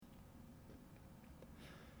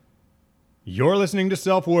You're listening to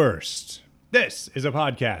Self-Worst. This is a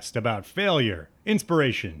podcast about failure,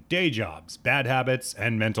 inspiration, day jobs, bad habits,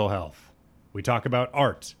 and mental health. We talk about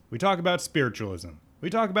art. We talk about spiritualism. We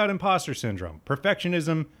talk about imposter syndrome,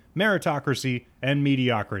 perfectionism, meritocracy, and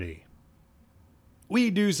mediocrity. We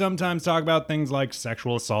do sometimes talk about things like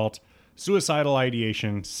sexual assault, suicidal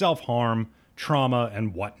ideation, self-harm, trauma,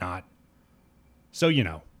 and whatnot. So,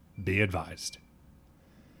 be advised.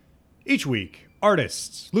 Each week,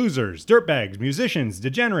 artists, losers, dirtbags, musicians,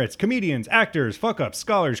 degenerates, comedians, actors, fuck-ups,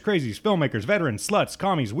 scholars, crazies, filmmakers, veterans, sluts,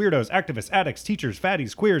 commies, weirdos, activists, addicts, teachers,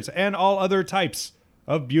 fatties, queers, and all other types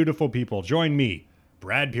of beautiful people join me,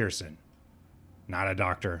 Brad Pearson. Not a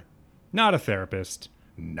doctor, not a therapist,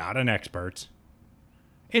 not an expert,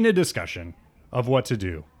 in a discussion of what to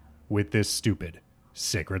do with this stupid,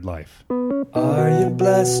 sacred life. Are you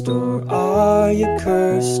blessed or are you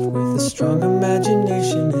cursed with a strong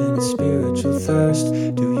imagination and a spiritual thirst?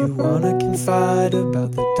 Do you want to confide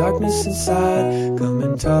about the darkness inside? Come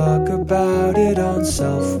and talk about it on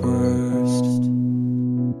Self-Worst.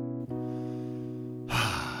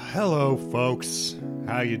 Hello, folks.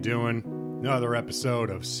 How you doing? Another episode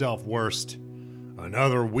of Self-Worst.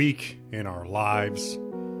 Another week in our lives.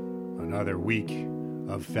 Another week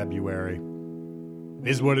of February.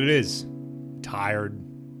 Is what it is. Tired.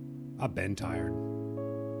 I've been tired.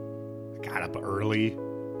 I got up early.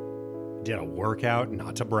 Did a workout,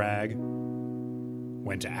 not to brag.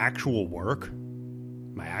 Went to actual work.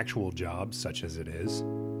 My actual job, such as it is.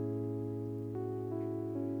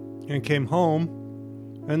 And came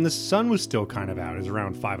home, and the sun was still kind of out. It was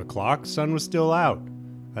around 5 o'clock. Sun was still out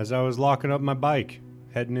as I was locking up my bike,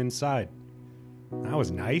 heading inside. That was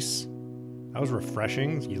nice. That was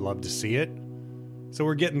refreshing. You love to see it. So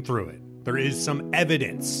we're getting through it. There is some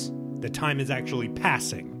evidence that time is actually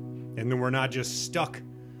passing, and then we're not just stuck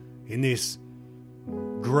in this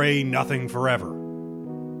gray nothing forever,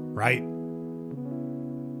 right?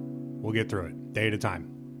 We'll get through it, day at a time.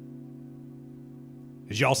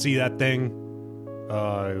 Did y'all see that thing?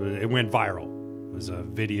 It went viral. It was a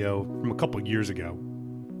video from a couple years ago.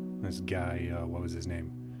 This guy, what was his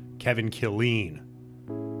name? Kevin Killeen,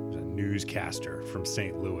 was a newscaster from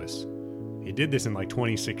St. Louis. He did this in like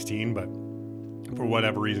 2016, but for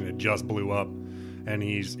whatever reason, it just blew up. And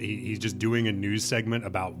he's just doing a news segment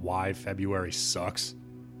about why February sucks.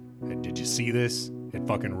 And did you see this? It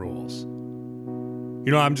fucking rules.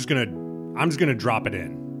 I'm just gonna drop it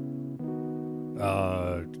in,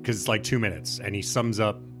 because it's like 2 minutes, and he sums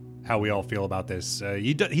up how we all feel about this.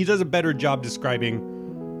 He does a better job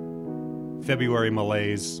describing February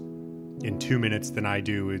malaise in 2 minutes than I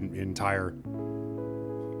do in entire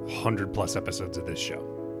 100+ episodes of this show.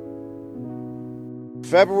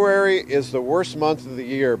 February is the worst month of the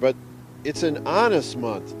year, but it's an honest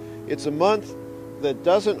month. It's a month that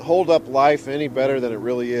doesn't hold up life any better than it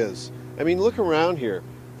really is. I mean, look around here.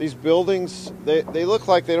 These buildings, they look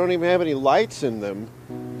like they don't even have any lights in them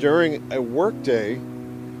during a work day,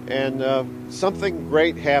 and something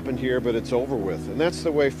great happened here, but it's over with. And that's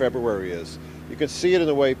the way February is. You can see it in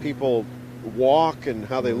the way people walk and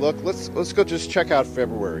how they look. Let's go just check out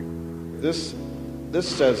February. This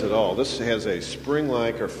says it all. This has a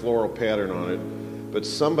spring-like or floral pattern on it, but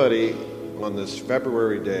somebody on this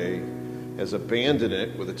February day has abandoned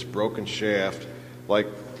it with its broken shaft, like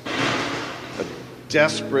a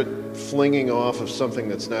desperate flinging off of something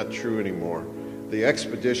that's not true anymore. The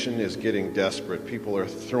expedition is getting desperate. People are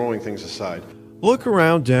throwing things aside. Look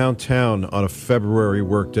around downtown on a February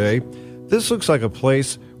workday. This looks like a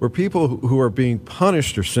place where people who are being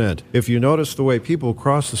punished are sent. If you notice the way people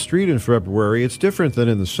cross the street in February, it's different than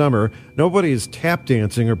in the summer. Nobody is tap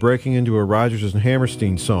dancing or breaking into a Rodgers and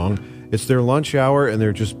Hammerstein song. It's their lunch hour, and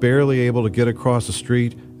they're just barely able to get across the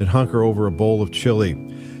street and hunker over a bowl of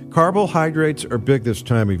chili. Carbohydrates are big this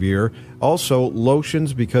time of year. Also,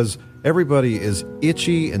 lotions, because everybody is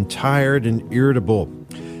itchy and tired and irritable.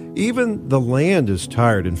 Even the land is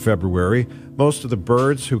tired in February. Most of the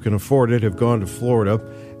birds who can afford it have gone to Florida.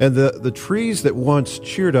 And the trees that once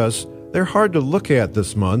cheered us, they're hard to look at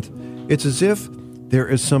this month. It's as if there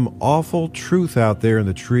is some awful truth out there in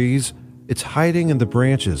the trees. It's hiding in the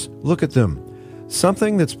branches. Look at them.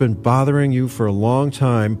 Something that's been bothering you for a long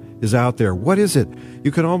time is out there. What is it?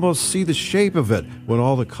 You can almost see the shape of it when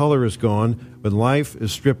all the color is gone, when life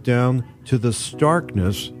is stripped down to the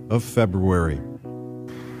starkness of February.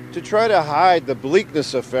 To try to hide the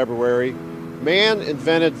bleakness of February, man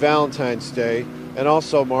invented Valentine's Day and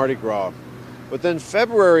also Mardi Gras. But then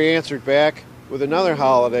February answered back with another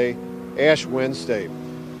holiday, Ash Wednesday.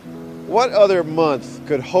 What other month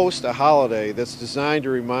could host a holiday that's designed to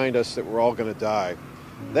remind us that we're all going to die?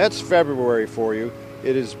 That's February for you.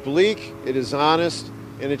 It is bleak, it is honest,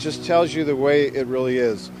 and it just tells you the way it really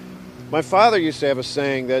is. My father used to have a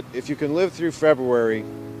saying that if you can live through February,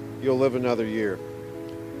 you'll live another year.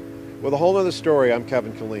 With a whole other story, I'm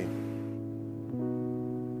Kevin Killeen.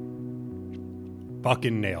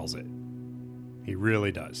 Fucking nails it. He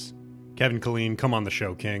really does. Kevin Killeen, come on the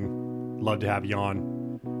show, King. Love to have you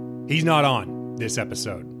on. He's not on this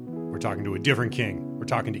episode. We're talking to a different king. We're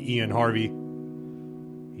talking to Ian Harvey.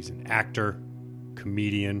 He's an actor,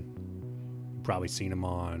 comedian. You've probably seen him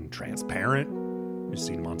on Transparent. You've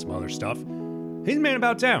seen him on some other stuff. He's a man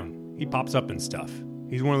about town. He pops up and stuff.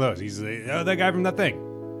 He's one of those. He's that guy from That Thing.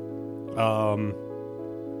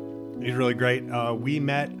 He's really great. We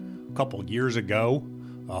met a couple years ago.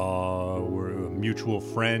 We're a mutual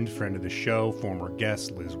friend of the show, former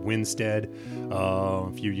guest Liz Winstead. A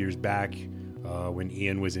few years back, when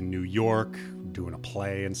Ian was in New York doing a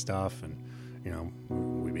play and stuff, and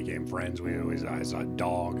we became friends. I saw a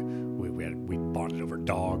dog. We bonded over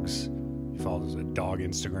dogs. He follows a dog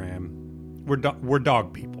Instagram. We're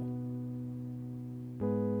dog people.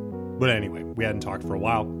 But anyway, we hadn't talked for a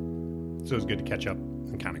while, so it was good to catch up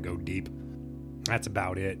and kind of go deep. That's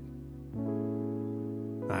about it.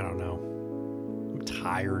 I don't know. I'm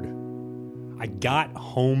tired. I got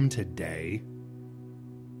home today,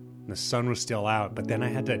 and the sun was still out, but then I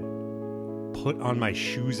had to put on my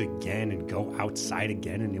shoes again and go outside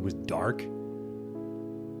again, and it was dark,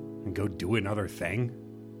 and go do another thing.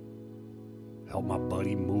 Help my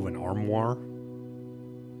buddy move an armoire.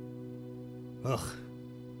 Ugh.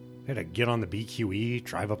 I had to get on the BQE,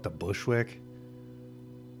 drive up to Bushwick.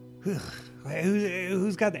 Ugh.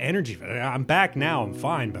 Who's got the energy for that? I'm back now, I'm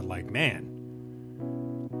fine, but man,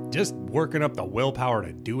 just working up the willpower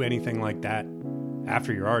to do anything like that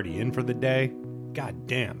after you're already in for the day, god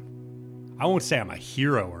damn. I won't say I'm a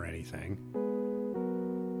hero or anything,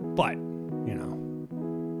 but,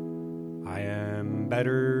 I am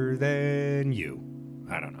better than you.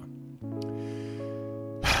 I don't know.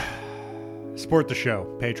 Support the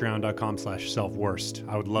show, patreon.com/selfworst.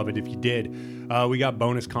 I would love it if you did. We got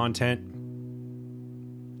bonus content.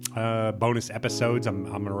 Bonus episodes. I'm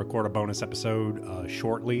going to record a bonus episode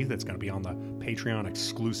shortly that's going to be on the Patreon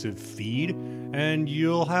exclusive feed, and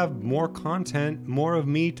you'll have more content, more of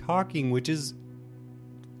me talking, which is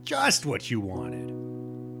just what you wanted.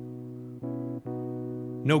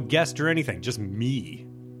 No guest or anything, just me.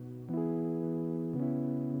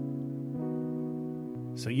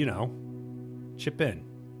 So, chip in.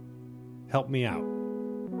 Help me out.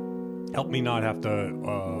 Help me not have to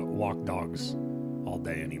walk dogs all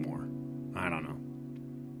day anymore. I don't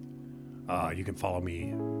know. You can follow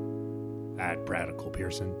me at Bradical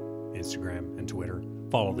Pearson, Instagram and Twitter.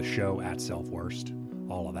 Follow the show at Selfworst.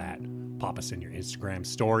 All of that. Pop us in your Instagram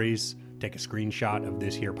stories. Take a screenshot of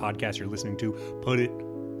this here podcast you're listening to. Put it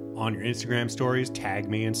on your Instagram stories. Tag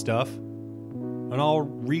me and stuff. And I'll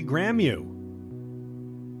re-gram you.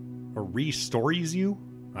 Or re-stories you.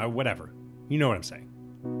 Whatever. You know what I'm saying.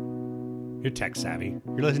 You're tech savvy.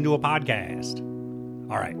 You're listening to a podcast.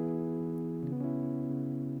 All right.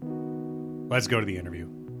 Let's go to the interview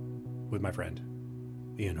with my friend,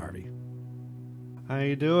 Ian Harvey. How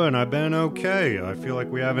you doing? I've been okay. I feel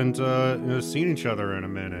like we haven't seen each other in a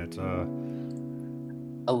minute.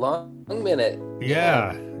 A long minute.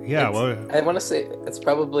 Yeah. Well, I want to say it's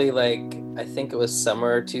probably I think it was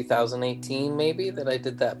summer 2018 maybe that I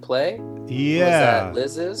did that play. Yeah.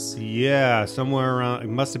 Was that Liz's? Yeah, somewhere around. It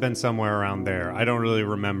must have been somewhere around there. I don't really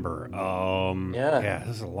remember. Yeah,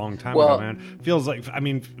 this is a long time ago, man. Feels like I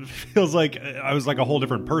was like a whole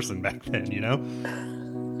different person back then,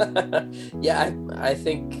 Yeah, I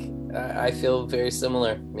think I feel very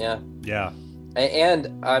similar. Yeah. Yeah. And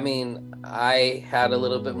I had a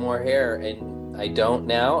little bit more hair, and I don't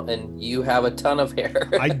now, and you have a ton of hair.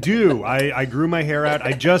 I do. I grew my hair out.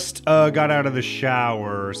 I just got out of the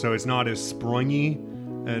shower, so it's not as springy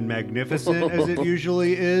and magnificent as it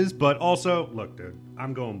usually is. But also, look, dude,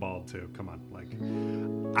 I'm going bald too. Come on,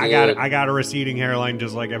 I got a receding hairline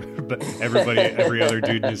just like everybody, every other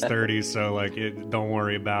dude in his 30s. So don't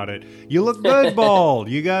worry about it. You look good bald.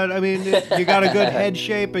 You got a good head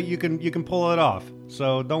shape, but you can pull it off.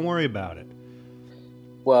 So don't worry about it.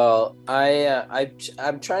 Well,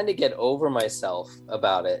 I'm trying to get over myself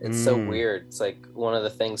about it. It's so weird. It's one of the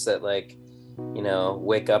things that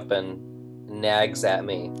wake up and nags at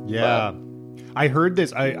me. Yeah. I heard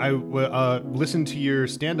this. I listened to your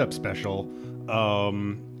stand-up special,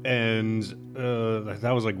 and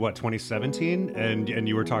that was like what, 2017, and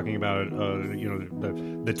you were talking about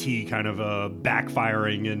the tea kind of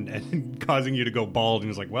backfiring and causing you to go bald, and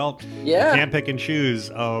it was like, well, Yeah. you can't pick and choose.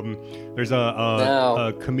 There's No,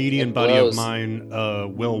 a comedian it buddy of blows. mine,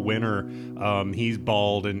 Will Winner. He's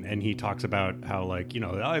bald, and he talks about how, like,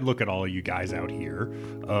 I look at all of you guys out here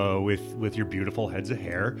with your beautiful heads of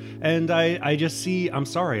hair, and I just see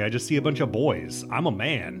a bunch of boys. I'm a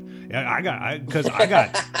man. I got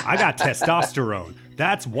testosterone.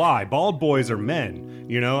 That's why bald boys are men,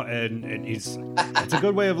 and it's a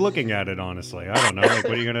good way of looking at it, honestly. I don't know, like,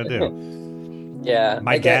 what are you gonna do? Yeah.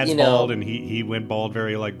 My I get, dad's bald, and he went bald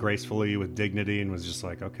very, like, gracefully with dignity, and was just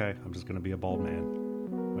like, okay, I'm just gonna be a bald man.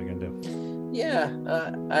 What are you gonna do? Yeah,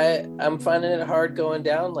 I'm finding it hard going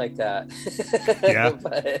down like that. Yeah.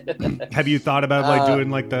 But, Have you thought about, like, doing,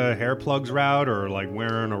 like, the hair plugs route, or, like,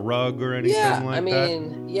 wearing a rug or anything yeah, like I that?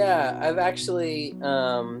 mean, yeah, I've actually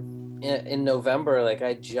in November, like,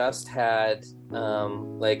 I just had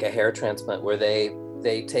like a hair transplant where they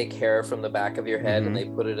take hair from the back of your head and they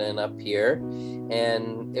put it in up here,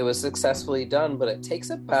 and it was successfully done, but it takes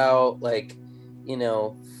about, like,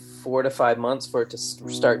 4 to 5 months for it to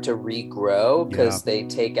start to regrow, because they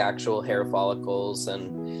take actual hair follicles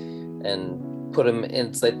and put them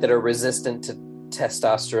in, that are resistant to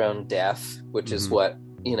testosterone death, which is what,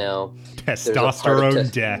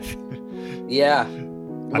 Testosterone death. Yeah.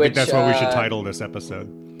 I think that's what we should title this episode.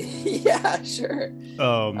 Yeah, sure.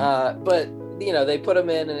 But they put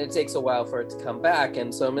them in, and it takes a while for it to come back,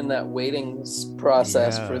 and so I'm in that waiting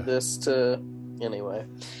process for this to. Anyway,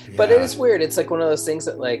 but it is weird. It's like one of those things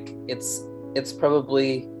that, like, it's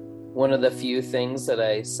probably one of the few things that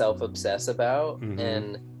I self-obsess about,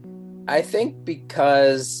 and I think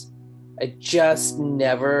because I just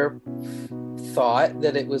never thought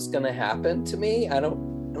that it was going to happen to me. I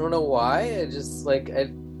don't know why. I just, like,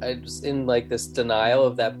 I was in, like, this denial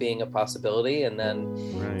of that being a possibility, and then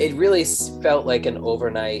it really felt like an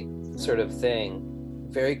overnight sort of thing,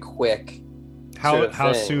 very quick.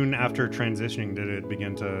 How soon after transitioning did it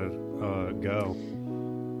begin to go?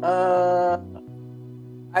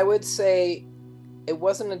 I would say it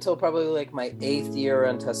wasn't until probably, like, my 8th year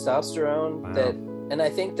on testosterone and I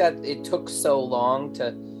think that it took so long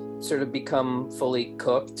to sort of become fully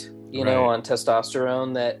cooked, on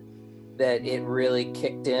testosterone, that it really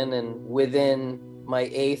kicked in, and within my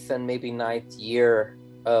 8th and maybe 9th year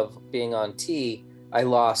of being on T, I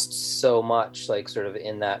lost so much, like, sort of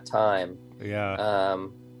in that time. Yeah.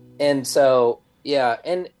 And so, yeah.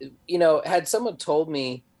 And, had someone told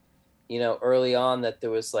me, early on that there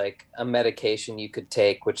was, like, a medication you could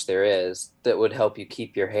take, which there is, that would help you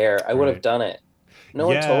keep your hair, I would have done it. No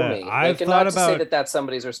one told me. I've thought not to say that that's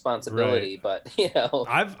somebody's responsibility, but,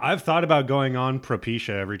 I've thought about going on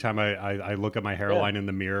Propecia every time I look at my hairline in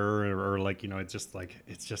the mirror, or like, it's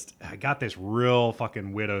just I got this real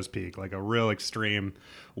fucking widow's peak, like a real extreme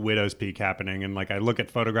widow's peak happening, and, like, I look at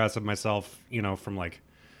photographs of myself, from, like,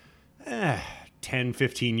 10,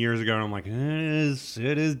 15 years ago, and I'm like,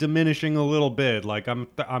 it is diminishing a little bit. Like, I'm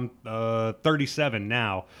 37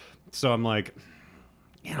 now, so I'm like,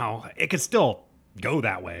 it could still go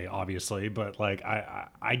that way, obviously, but, like,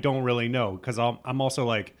 I don't really know, because I'm also,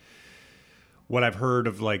 like, what I've heard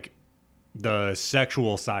of, like, the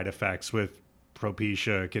sexual side effects with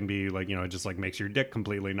Propecia can be, like, it just, like, makes your dick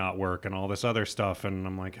completely not work and all this other stuff, and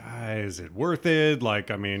I'm like, is it worth it?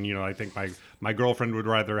 Like, I mean, I think my girlfriend would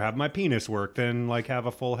rather have my penis work than, like, have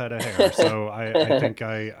a full head of hair, so I think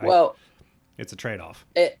well, it's a trade-off.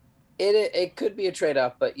 It could be a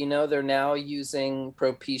trade-off, but, they're now using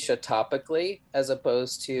Propecia topically as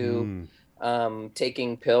opposed to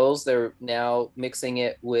taking pills. They're now mixing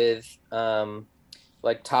it with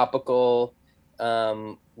like topical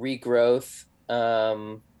regrowth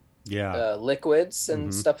liquids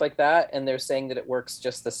and stuff like that, and they're saying that it works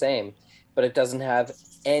just the same, but it doesn't have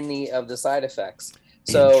any of the side effects.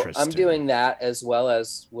 So I'm doing that as well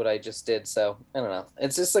as what I just did. So I don't know.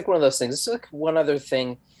 It's just like one of those things. It's like one other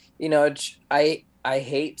thing. I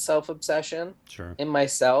hate self-obsession in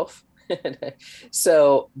myself.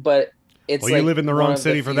 So, but it's you live in the wrong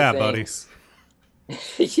city for that, buddy.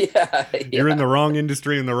 You're in the wrong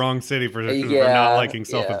industry in the wrong city for not liking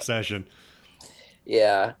self-obsession.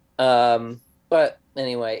 Yeah. But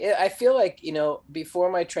anyway, I feel like,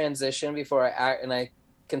 before my transition, I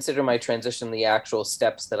consider my transition the actual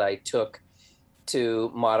steps that I took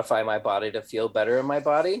to modify my body to feel better in my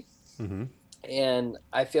body. Mm-hmm. And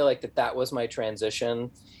I feel like that was my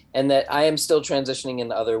transition, and that I am still transitioning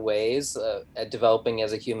in other ways, at developing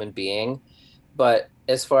as a human being. But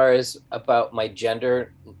as far as about my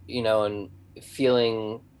gender, and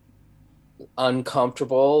feeling,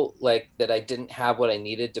 uncomfortable, like that I didn't have what I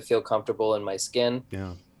needed to feel comfortable in my skin.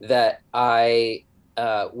 Yeah. That I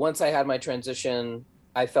once I had my transition,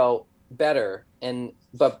 I felt better. And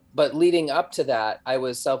but leading up to that, I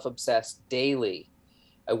was self-obsessed daily.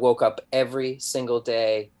 I woke up every single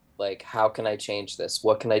day like, how can I change this?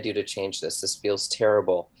 What can I do to change this? This feels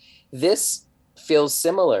terrible. This feels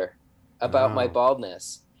similar about my Wow.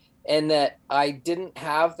 baldness, and that I didn't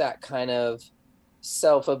have that kind of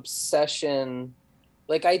self-obsession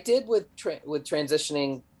like I did with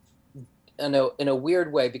transitioning in a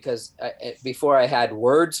weird way, because before I had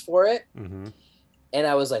words for it, Mm-hmm. and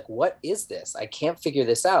I was like, what is this? I can't figure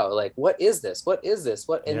this out. Like, what is this? What is this?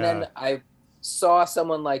 What? And Yeah. then I saw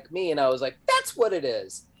someone like me and I was like, that's what it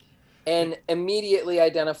is. And immediately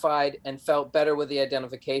identified and felt better with the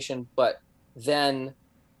identification. But then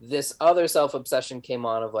this other self-obsession came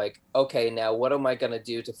on of like, okay, now what am I going to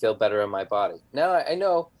do to feel better in my body? Now I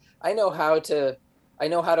know how to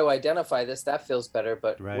identify this. That feels better,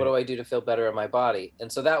 but Right. what do I do to feel better in my body?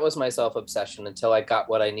 And so that was my self-obsession until I got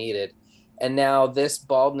what I needed. And now this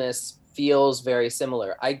baldness feels very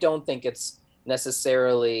similar. I don't think it's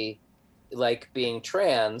necessarily like being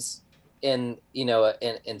trans in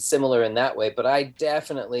similar in that way, but I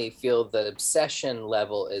definitely feel the obsession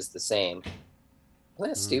level is the same. Isn't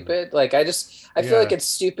that stupid? Like I feel like it's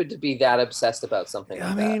stupid to be that obsessed about something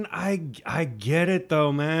like that. I mean, I get it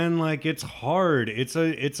though, man. Like it's hard. It's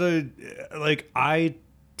a like I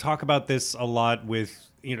talk about this a lot with,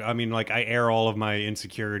 I mean, like I air all of my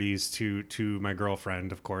insecurities to my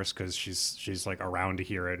girlfriend, of course, because she's like around to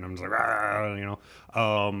hear it, and I'm just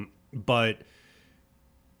like, but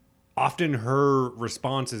often her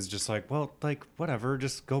response is just like, well, like whatever,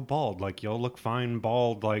 just go bald, like you'll look fine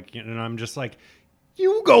bald, like, and I'm just like,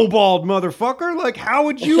 you go bald, motherfucker. Like, how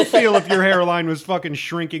would you feel if your hairline was fucking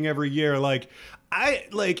shrinking every year? Like,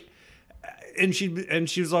 and she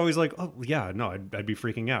was always like, oh yeah, no, I'd be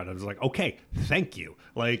freaking out. I was like, okay, thank you.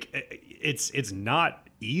 Like, it's not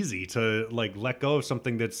easy to like let go of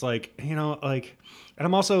something that's like, like, and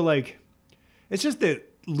I'm also like, it's just that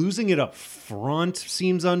losing it up front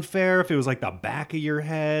seems unfair. If it was like the back of your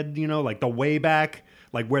head, like the way back,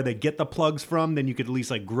 like where they get the plugs from, then you could at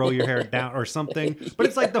least like grow your hair down or something. But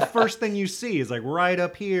it's like the first thing you see is like right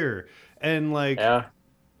up here. And like,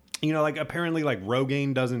 like apparently like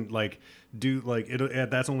Rogaine doesn't like do like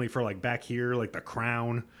it. That's only for like back here, like the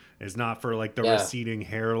crown is not for like the receding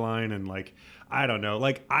hairline. And like, I don't know,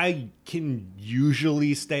 like I can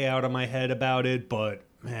usually stay out of my head about it, but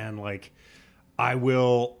man, like, I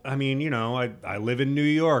mean, I live in New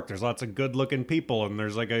York. There's lots of good looking people, and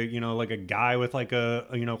there's like a guy with like a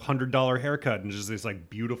 $100 haircut and just this like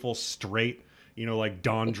beautiful straight, like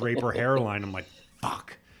Don Draper hairline. I'm like,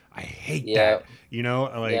 fuck, I hate that.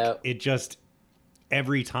 It just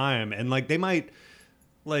every time. And like, they might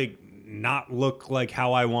like not look like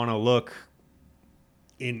how I want to look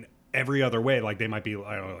in every other way. Like they might be,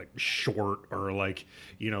 I don't know, like short or like,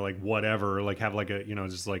 like whatever, like have like a,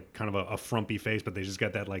 just like kind of a frumpy face, but they just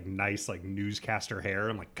got that like nice, like newscaster hair.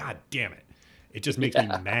 I'm like, God damn it. It just makes me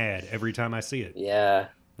mad every time I see it. Yeah.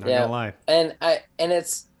 Not gonna lie. And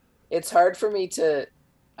it's hard for me to,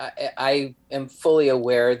 I am fully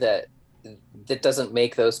aware that doesn't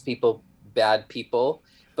make those people bad people,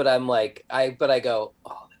 but I'm like, I go,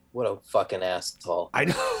 oh, what a fucking asshole. I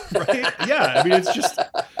know, right? Yeah, I mean,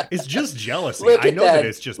 it's just jealousy. I know that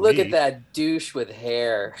it's just look me. at that douche with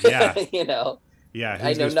hair. Yeah. Yeah,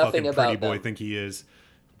 who's I know this nothing fucking about pretty boy them. think he is,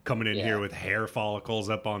 coming in here with hair follicles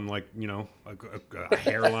up on like, a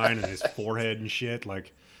hairline and his forehead and shit.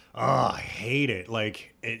 Like, oh, I hate it.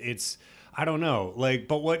 Like, it's, I don't know. Like,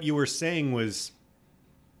 but what you were saying was,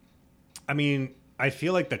 I mean, I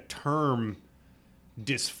feel like the term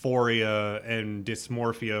dysphoria and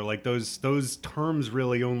dysmorphia, like those terms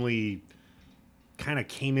really only kind of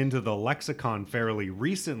came into the lexicon fairly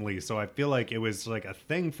recently. So I feel like it was like a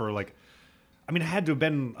thing for like, I mean, it had to have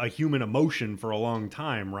been a human emotion for a long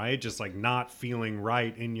time, right? Just like not feeling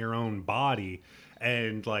right in your own body.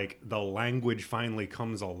 And like the language finally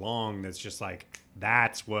comes along that's just like,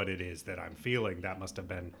 that's what it is that I'm feeling. That must have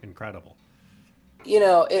been incredible.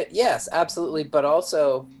 Yes, absolutely. But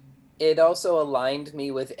also, it also aligned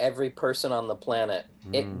me with every person on the planet.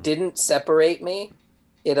 It didn't separate me.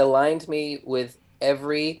 It aligned me with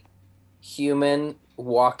every human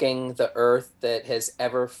walking the earth that has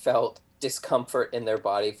ever felt discomfort in their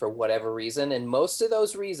body for whatever reason. And most of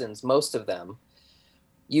those reasons, most of them,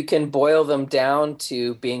 you can boil them down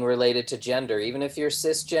to being related to gender. Even if you're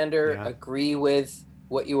cisgender, agree with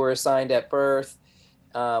what you were assigned at birth,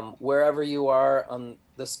 wherever you are on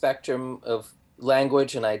the spectrum of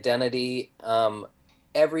language and identity,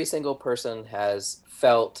 every single person has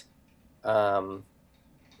felt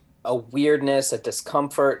a weirdness, a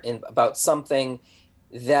discomfort about something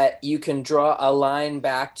that you can draw a line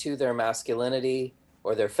back to their masculinity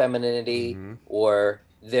or their femininity or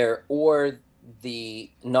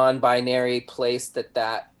the non-binary place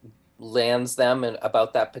that lands them and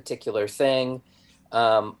about that particular thing.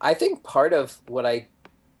 I think part of what I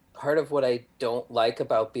don't like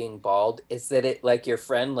about being bald is that it, like your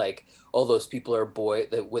friend, like, oh, those people are boy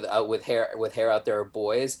that with hair out there are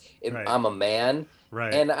boys. Right. I'm a man,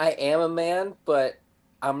 Right. and I am a man, but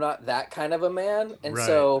I'm not that kind of a man, and Right.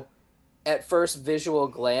 so at first visual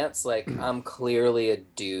glance, like I'm clearly a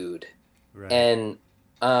dude, Right. and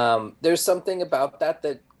there's something about that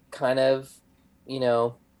kind of, you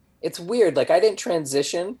know, it's weird. Like I didn't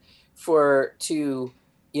transition to,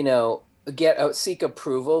 you know, seek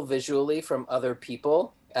approval visually from other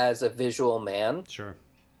people as a visual man. Sure.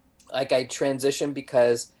 Like I transitioned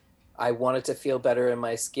because I wanted to feel better in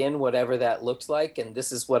my skin, whatever that looked like, and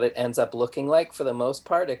this is what it ends up looking like for the most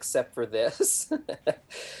part, except for this.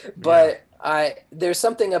 But there's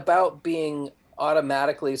something about being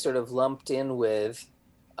automatically sort of lumped in with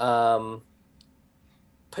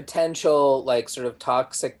potential, like, sort of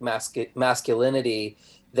toxic masculinity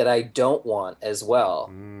that I don't want as well.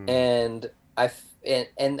 And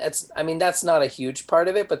and that's, I mean, that's not a huge part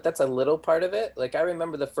of it, but that's a little part of it. Like I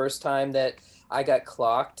remember the first time that I got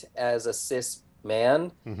clocked as a cis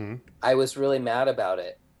man, I was really mad about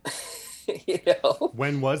it. You know?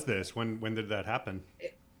 When was this? When did that happen?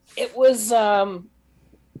 It was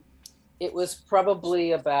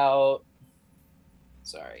probably about,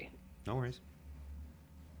 sorry. No worries.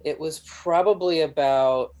 It was probably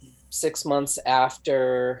about 6 months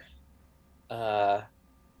after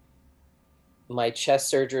my chest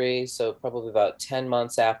surgery. So probably about 10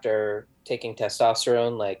 months after taking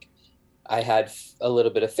testosterone. Like I had a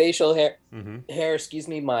little bit of facial hair, excuse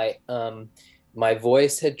me. My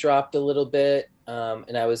voice had dropped a little bit.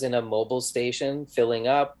 And I was in a mobile station filling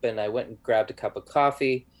up, and I went and grabbed a cup of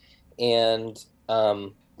coffee, and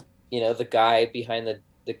you know, the guy behind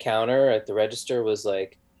the counter at the register was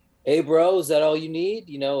like, "Hey bro, is that all you need?"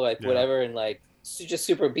 You know, like whatever. And like, just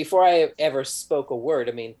super, before I ever spoke a word,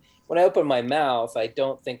 I mean, when I open my mouth, I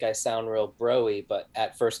don't think I sound real bro-y, but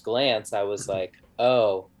at first glance I was like,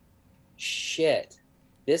 oh shit,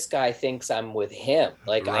 this guy thinks I'm with him.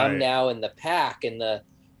 Like I'm now in the pack, and the,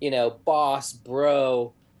 you know, boss,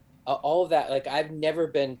 bro, all of that. Like I've never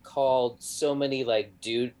been called so many like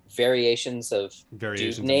variations of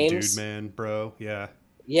dude names. Dude, man, bro. Yeah.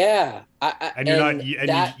 Yeah. And you're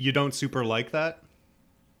not, you don't super like that?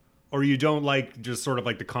 Or you don't like just sort of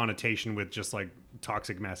like the connotation with just like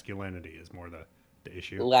toxic masculinity is more the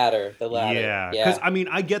issue? The latter. Yeah. Because I mean,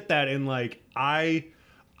 I get that, and like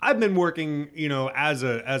I've been working, you know, as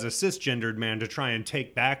a cisgendered man to try and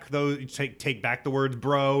take back take back the words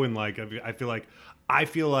bro, and like I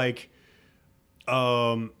feel like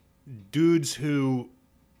dudes who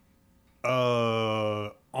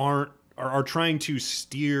are trying to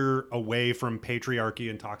steer away from patriarchy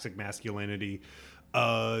and toxic masculinity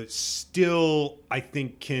still, I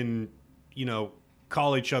think, can, you know,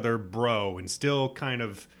 call each other bro, and still kind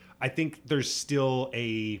of, I think there's still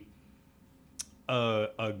a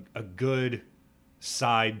good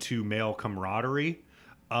side to male camaraderie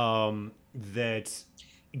that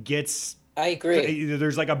gets, I agree.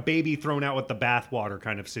 There's like a baby thrown out with the bathwater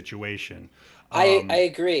kind of situation. I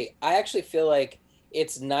agree. I actually feel like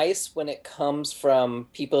it's nice when it comes from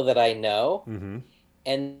people that I know,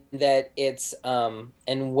 and that it's and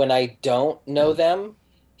when I don't know them,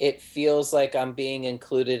 it feels like I'm being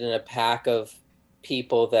included in a pack of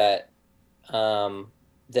people that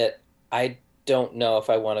that I don't know if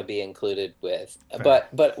I want to be included with. Fair.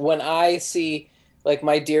 But when I see, like,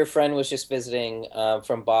 my dear friend was just visiting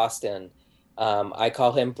from Boston, I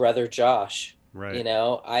call him Brother Josh. Right. You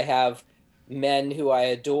know, I have men who I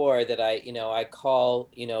adore that I call,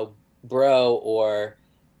 you know, bro, or,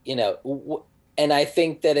 you know, and I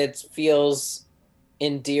think that it feels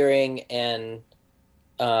endearing and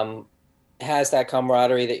has that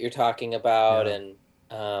camaraderie that you're talking about, and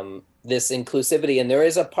this inclusivity. And there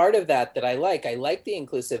is a part of that I like. I like the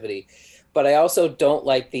inclusivity, but I also don't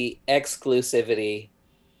like the exclusivity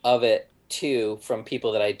of it too, from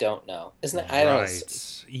people that I don't know. Isn't it? I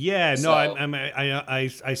don't. Yeah. No. I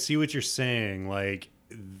see what you're saying. Like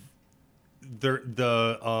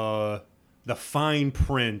the fine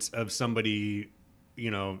print of somebody, you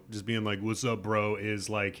know, just being like, "What's up, bro?" is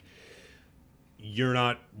like, you're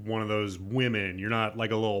not one of those women. You're not like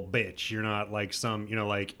a little bitch. You're not like some,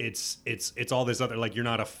 like it's all this other, like you're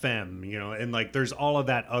not a femme, and like there's all of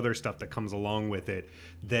that other stuff that comes along with it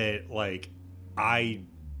that like I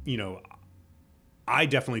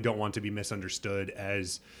definitely don't want to be misunderstood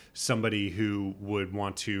as somebody who would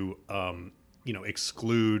want to,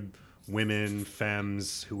 exclude women,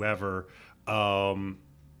 femmes, whoever, from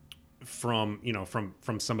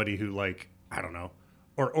somebody who like, I don't know,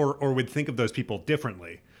 or would think of those people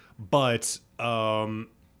differently. But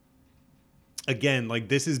again, like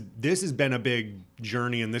this has been a big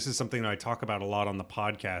journey, and this is something that I talk about a lot on the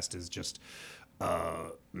podcast, is just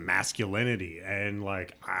masculinity. And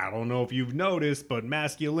like, I don't know if you've noticed, but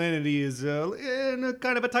masculinity is in a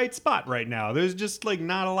kind of a tight spot right now. There's just like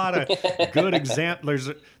not a lot of good examples.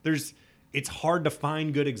 It's hard to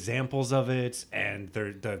find good examples of it, and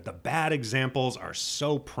the bad examples are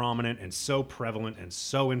so prominent and so prevalent and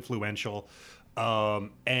so influential.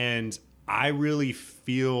 And I really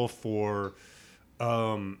feel for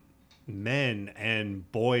men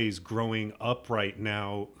and boys growing up right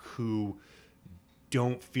now who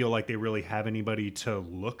don't feel like they really have anybody to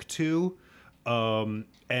look to.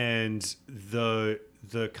 And the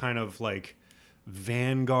kind of like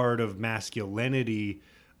vanguard of masculinity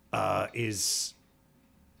is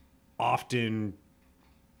often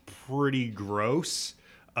pretty gross.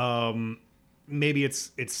 Maybe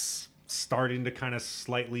it's starting to kind of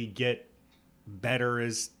slightly get better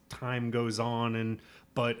as time goes on,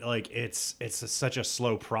 but like it's such a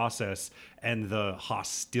slow process, and the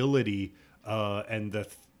hostility and the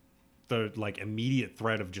like immediate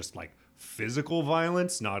threat of just like physical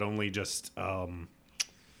violence, not only just like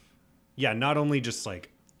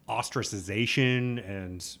ostracization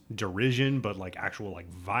and derision, but like actual like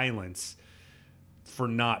violence for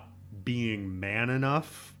not being man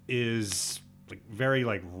enough is like very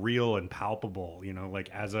like real and palpable, like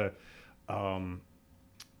as a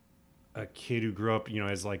kid who grew up,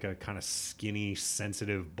 as like a kind of skinny,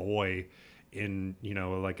 sensitive boy in,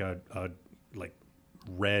 like a like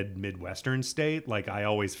red Midwestern state. Like I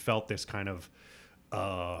always felt this kind of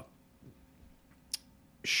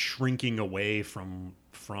shrinking away from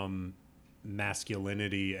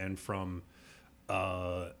masculinity and from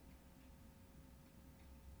I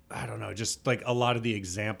don't know, just like a lot of the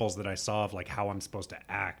examples that I saw of like how I'm supposed to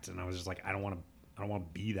act, and I was just like, I don't want to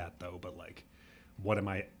be that though, but like what am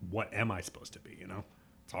I supposed to be,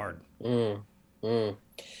 It's hard.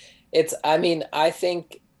 It's, I mean, I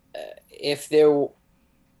think if there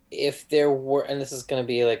were, and this is going to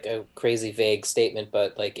be like a crazy vague statement,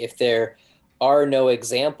 but like if there are no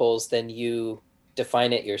examples, then you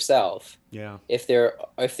define it yourself. Yeah. If there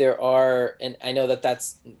are, and I know that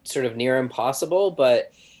that's sort of near impossible,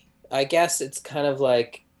 but I guess it's kind of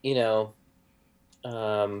like,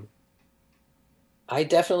 I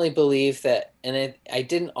definitely believe that, and I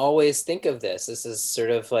didn't always think of this. This is sort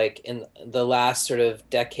of like in the last sort of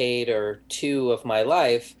decade or two of my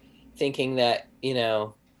life, thinking that,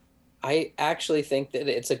 I actually think that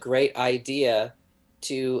it's a great idea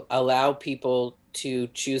to allow people to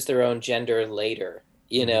choose their own gender later,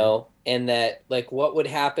 and that like what would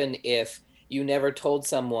happen if you never told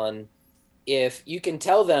someone, if you can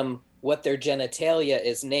tell them what their genitalia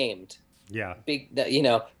is named. Yeah.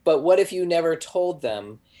 But what if you never told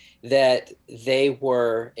them that they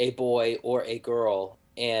were a boy or a girl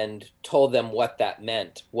and told them what that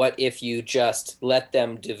meant? What if you just let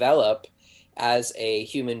them develop as a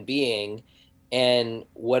human being, and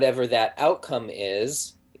whatever that outcome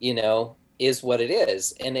is what it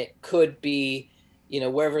is? And it could be,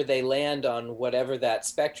 wherever they land on whatever that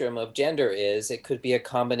spectrum of gender is, it could be a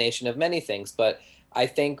combination of many things. But I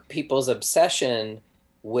think people's obsession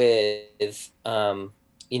with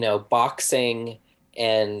boxing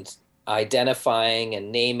and identifying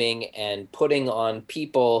and naming and putting on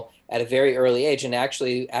people at a very early age, and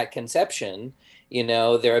actually at conception,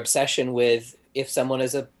 their obsession with if someone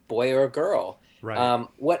is a boy or a girl. Right.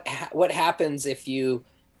 What happens if you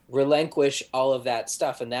relinquish all of that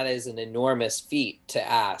stuff? And that is an enormous feat to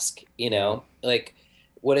ask, like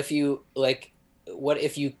what if you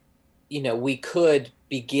we could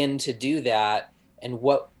begin to do that. And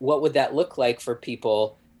what would that look like for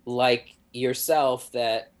people like yourself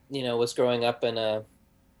that, was growing up in a,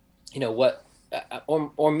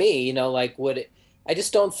 or me, like I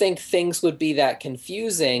just don't think things would be that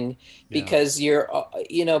confusing because you're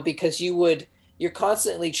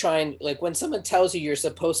constantly trying, like when someone tells you you're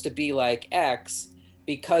supposed to be like X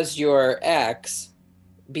because you're X,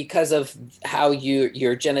 because of how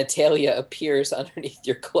your genitalia appears underneath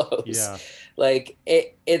your clothes. Yeah. Like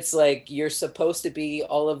it's like you're supposed to be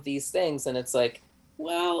all of these things, and it's like,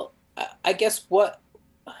 well, I guess what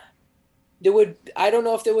there would, I don't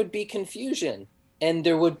know if there would be confusion, and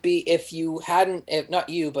there would be if you hadn't, if not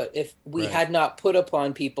you, but if we Right. had not put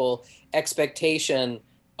upon people expectation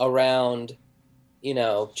around,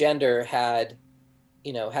 gender, had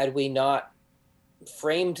we not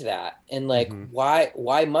framed that, and like,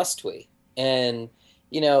 why must we? And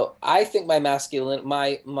I think my masculine,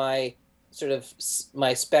 my sort of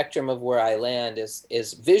my spectrum of where I land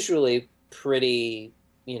is visually pretty,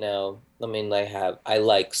 I mean, I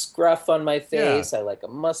like scruff on my face, I like a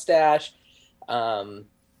mustache,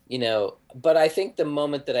 but I think the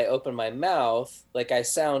moment that I open my mouth, like, I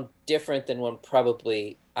sound different than when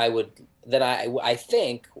probably I would, then I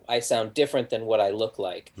think I sound different than what I look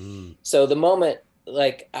like. So the moment,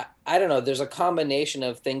 like, I don't know, there's a combination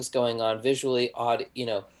of things going on visually,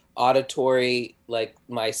 auditory, like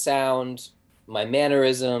my sound, my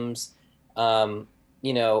mannerisms, how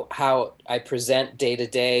I present day to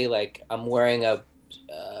day. Like, I'm wearing a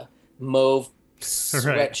mauve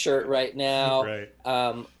sweatshirt right now. Right.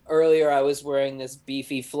 Earlier I was wearing this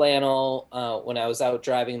beefy flannel when I was out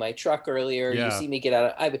driving my truck earlier. Yeah. You see me get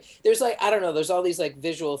out of, there's like, I don't know, there's all these like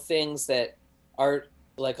visual things that are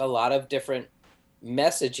like a lot of different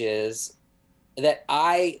messages that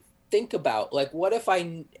I think about. Like, what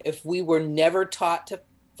if we were never taught to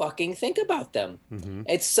fucking think about them?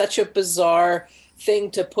 It's such a bizarre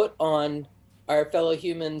thing to put on our fellow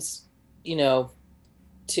humans,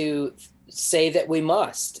 to say that we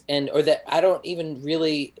must, or that I don't even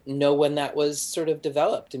really know when that was sort of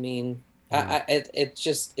developed. I mean,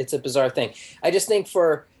 it's a bizarre thing. I just think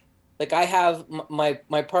for, like, I have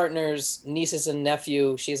my partner's nieces and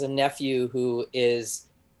nephew. She's a nephew who is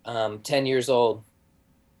 10 years old,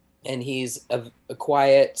 and he's a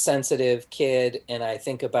quiet, sensitive kid. And I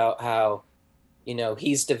think about how,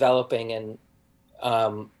 he's developing, and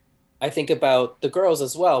I think about the girls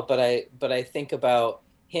as well, but I think about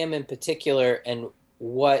him in particular, and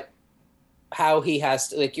how he has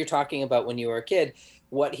to, like you're talking about when you were a kid,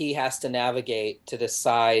 what he has to navigate to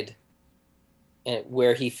decide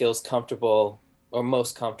where he feels comfortable or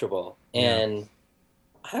most comfortable. And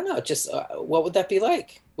I don't know, just what would that be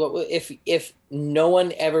like? If no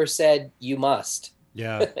one ever said you must?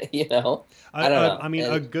 Yeah. I don't know. I mean,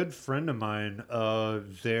 a good friend of mine,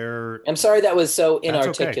 I'm sorry that was so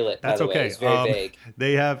inarticulate. That's okay. It's very vague.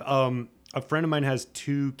 They have a friend of mine has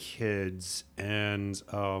 2 kids, and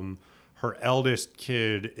her eldest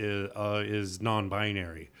kid is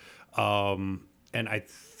non-binary, and I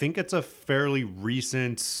think it's a fairly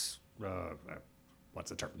recent what's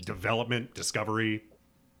the term? Development, discovery,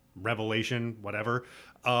 revelation, whatever.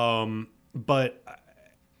 But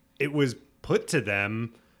it was put to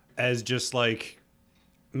them as just like,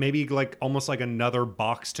 maybe like almost like another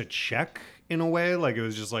box to check in a way. Like, it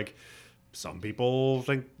was just like, some people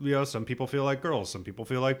think, some people feel like girls, some people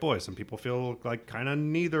feel like boys, some people feel like kind of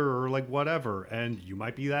neither, or like whatever, and you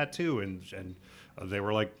might be that too. And they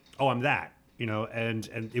were like, oh, I'm that,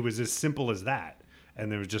 and it was as simple as that.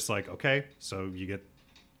 And it was just like, okay, so you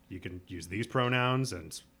can use these pronouns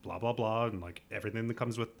and blah blah blah, and like everything that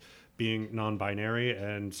comes with being non-binary,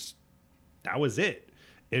 and that was it.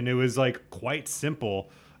 And it was like quite simple,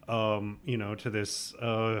 to this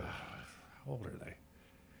how old are they?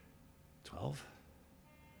 12?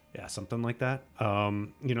 Yeah, something like that.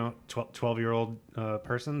 12-year-old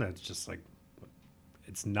person that's just like,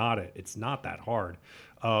 it's not that hard.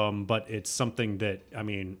 But it's something that, I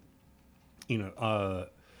mean,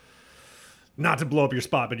 not to blow up your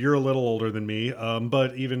spot, but you're a little older than me.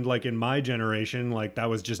 But even like in my generation, like, that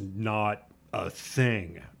was just not a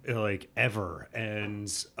thing, like, ever. And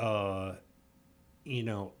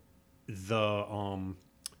the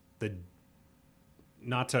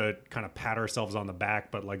not to kind of pat ourselves on the back,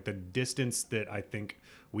 but like the distance that I think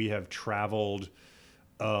we have traveled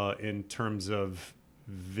in terms of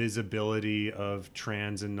visibility of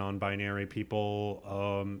trans and non-binary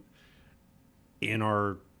people in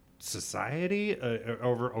our society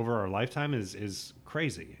over our lifetime is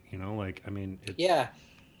crazy. Like, I mean,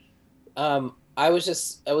 I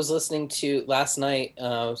was listening to last night. It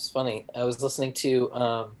was funny. I was listening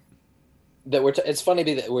to that it's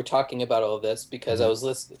funny that we're talking about all of this, because I was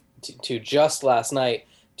listening to just last night.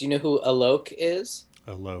 Do you know who Alok is?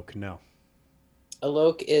 Alok, no.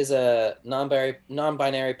 Alok is a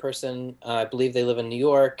non-binary person. I believe they live in New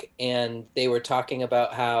York, and they were talking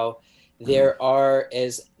about how there are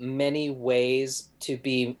as many ways to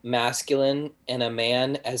be masculine and a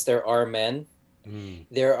man as there are men.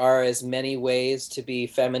 There are as many ways to be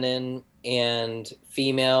feminine and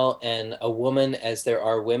female and a woman as there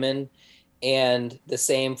are women. and the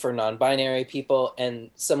same for non-binary people. And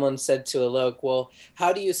someone said to Alok, well,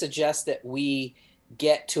 how do you suggest that we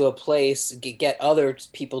get to a place, get other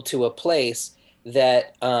people to a place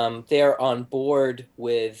that they're on board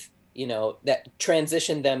with, that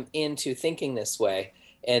transition them into thinking this way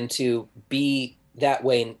and to be that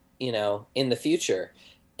way, in the future?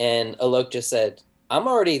 And Alok just said, I'm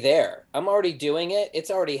already there. I'm already doing it. It's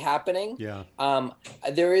already happening. Yeah.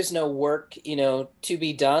 There is no work, to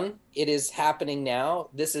be done. It is happening now.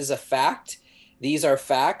 This is a fact. These are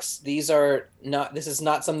facts. This is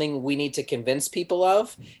not something we need to convince people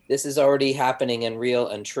of. This is already happening and real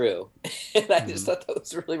and true. And I just thought that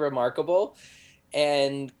was really remarkable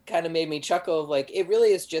and kind of made me chuckle. Like, it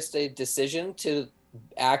really is just a decision to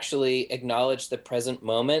actually acknowledge the present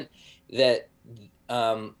moment. That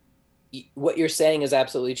what you're saying is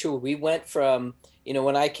absolutely true. We went from,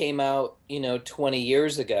 when I came out, 20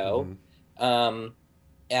 years ago,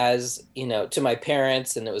 as, to my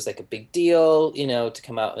parents, and it was like a big deal, to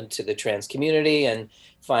come out into the trans community and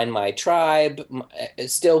find my tribe,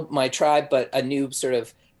 still my tribe, but a new sort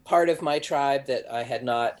of part of my tribe that I had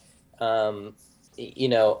not,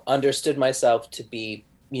 understood myself to be,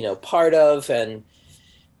 part of, and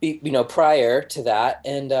be, prior to that.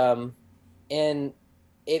 And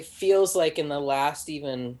it feels like in the last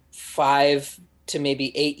even 5 to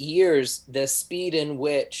maybe 8 years, the speed in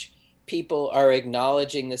which people are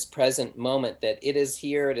acknowledging this present moment, that it is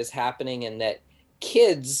here, it is happening, and that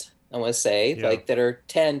kids, I want to say, like that are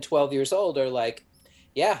 10, 12 years old are like,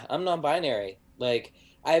 yeah, I'm non-binary. Like,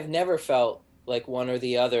 I've never felt like one or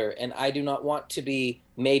the other, and I do not want to be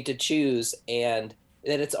made to choose, and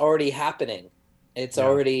that it's already happening. It's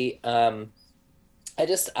already, it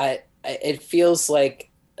feels like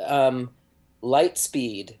light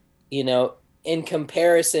speed, in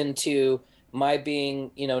comparison to my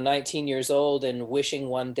being, 19 years old and wishing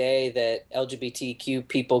one day that LGBTQ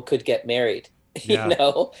people could get married. Like,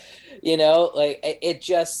 it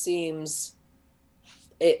just seems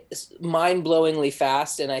it's mind-blowingly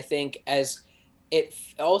fast. And I think as it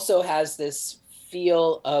also has this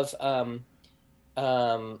feel of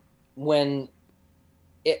when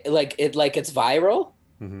it's viral.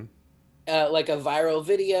 Mm-hmm. Like a viral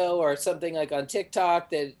video or something like on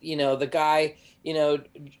TikTok that, the guy,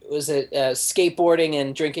 was skateboarding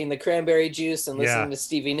and drinking the cranberry juice and listening to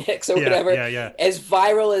Stevie Nicks or whatever. Yeah. As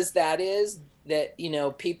viral as that is, that,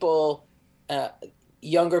 people,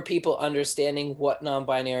 younger people understanding what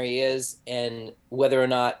non-binary is and whether or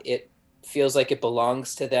not it feels like it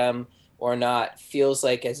belongs to them or not, feels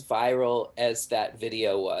like as viral as that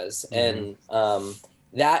video was. Mm-hmm. And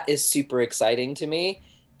that is super exciting to me,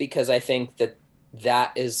 because I think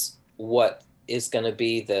that is what is going to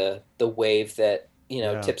be the wave that,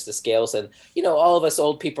 tips the scales. And, all of us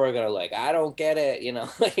old people are going to like, I don't get it,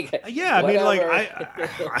 like, yeah, I mean, like, I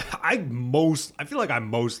feel like I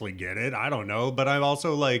mostly get it. I don't know. But I'm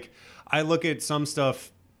also like, I look at some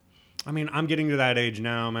stuff. I mean, I'm getting to that age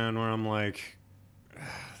now, man, where I'm like,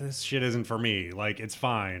 this shit isn't for me. Like, it's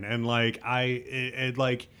fine. And like,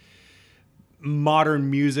 like, modern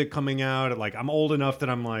music coming out, like, I'm old enough that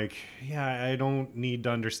I'm like, yeah, I don't need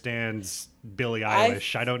to understand Billie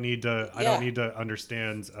Eilish. I don't need to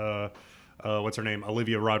understand what's her name,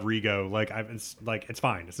 Olivia Rodrigo. Like, it's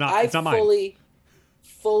fine. It's not mine.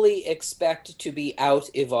 Fully expect to be out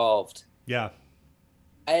evolved. Yeah.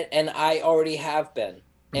 And I already have been.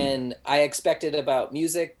 And I expect it about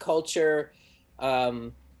music, culture,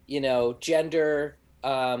 gender,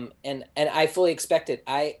 and I fully expect it.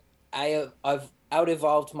 I've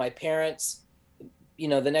out-evolved my parents,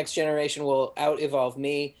 the next generation will out-evolve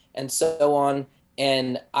me, and so on.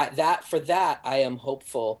 And I am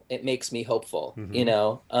hopeful. It makes me hopeful,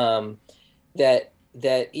 mm-hmm.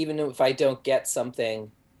 That even if I don't get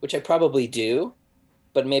something, which I probably do,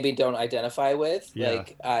 but maybe don't identify with,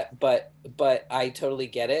 like, but I totally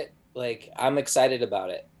get it. Like, I'm excited about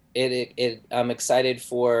it. I'm excited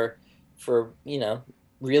for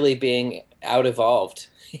really being out-evolved.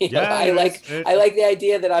 I like the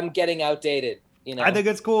idea that I'm getting outdated. I think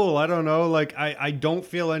it's cool. I don't know. Like, I don't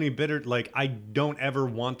feel any bitter. Like, I don't ever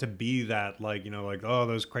want to be that, like, like, oh,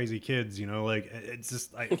 those crazy kids, like, it's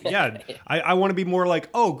just, I want to be more like,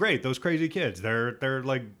 oh, great, those crazy kids. They're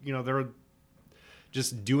like, they're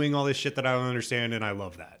just doing all this shit that I don't understand, and I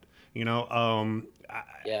love that.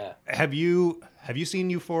 Have you seen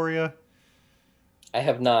Euphoria? I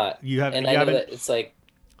have not. You have, and you I know haven't? that it's like,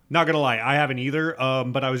 not gonna lie, I haven't either.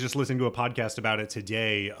 But I was just listening to a podcast about it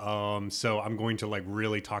today. So I'm going to like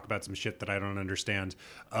really talk about some shit that I don't understand.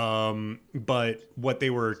 But what they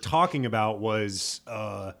were talking about was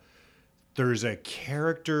there's a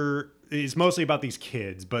character it's mostly about these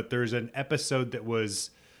kids, but there's an episode that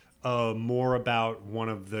was more about one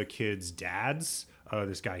of the kids' dads,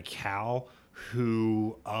 this guy Cal,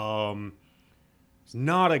 who is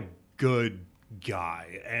not a good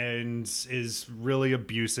guy and is really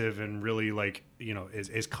abusive and really like, you know,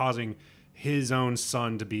 is causing his own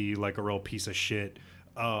son to be like a real piece of shit.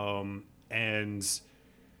 And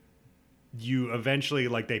you eventually,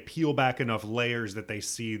 like, they peel back enough layers that they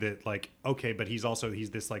see that, like, okay, but he's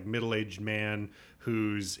this like middle-aged man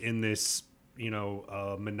who's in this, you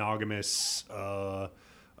know, monogamous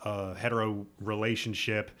hetero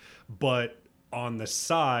relationship, but on the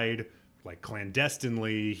side, like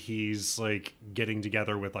clandestinely, he's like getting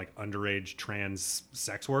together with like underage trans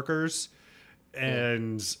sex workers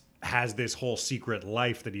and has this whole secret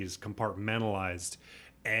life that he's compartmentalized.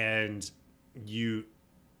 And you,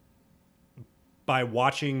 by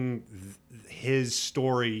watching his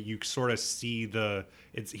story, you sort of see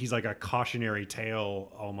he's like a cautionary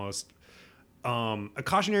tale almost. A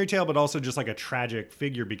cautionary tale, but also just like a tragic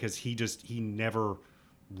figure, because he never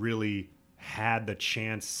really had the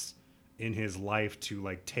chance in his life to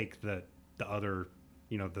like take the other,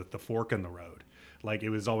 you know, the fork in the road. Like, it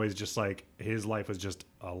was always just like his life was just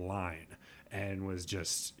a line, and was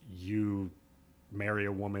just, you marry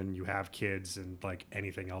a woman, you have kids, and like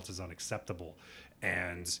anything else is unacceptable.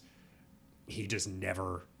 And he just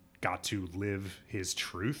never got to live his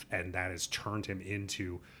truth, and that has turned him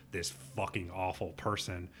into this fucking awful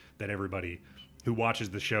person that everybody who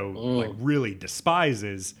watches the show like really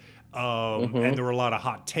despises. And there were a lot of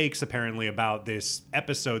hot takes apparently about this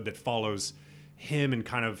episode that follows him and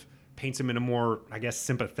kind of paints him in a more, I guess,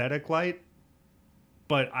 sympathetic light.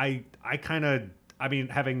 But I mean,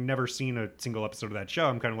 having never seen a single episode of that show,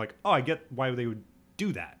 I'm kind of like, oh, I get why they would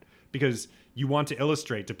do that, because you want to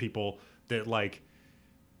illustrate to people that, like,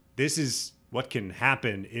 this is what can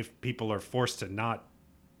happen if people are forced to not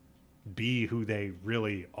be who they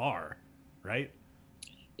really are, right?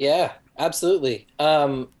 Yeah, absolutely.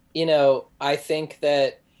 You know, I think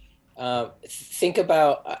that I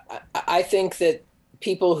think that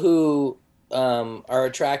people who are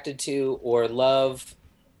attracted to or love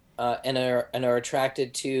and are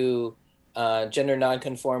attracted to gender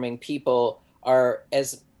nonconforming people are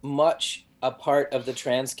as much a part of the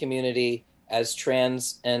trans community as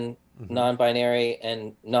trans and non-binary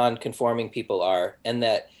and non-conforming people are, and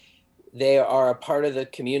that they are a part of the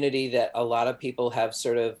community that a lot of people have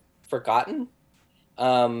sort of forgotten,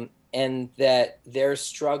 and that their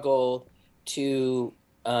struggle to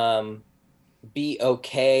be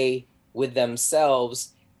okay with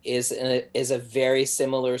themselves is a very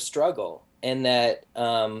similar struggle, and that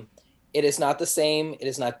it is not the same. It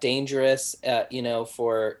is not dangerous, you know,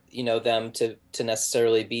 for, you know, them to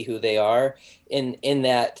necessarily be who they are in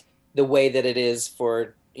that the way that it is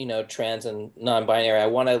for, you know, trans and non-binary. I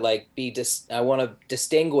want to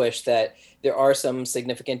distinguish that there are some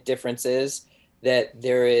significant differences, that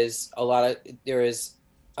there is a lot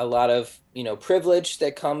of, you know, privilege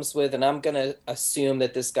that comes with, and I'm going to assume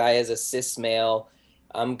that this guy is a cis male.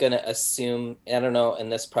 I'm going to assume, I don't know, and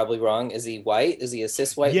that's probably wrong. Is he white? Is he a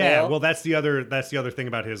cis white male? Yeah, well, that's the other thing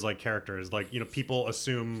about his, like, character is, like, you know, people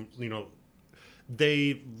assume, you know,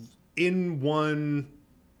 in one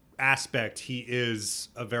aspect, he is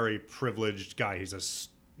a very privileged guy. He's a,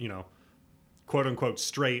 you know, quote unquote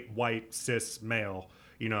straight white cis male,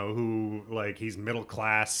 you know, who, like, he's middle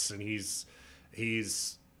class, and he's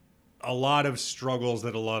a lot of struggles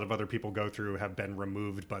that a lot of other people go through have been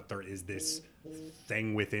removed, but there is this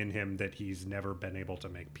thing within him that he's never been able to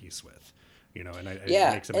make peace with, you know, and it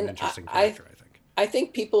makes him an interesting character, I think. I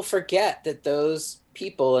think people forget that those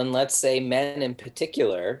people, and let's say men in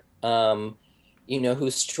particular, you know,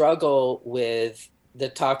 who struggle with the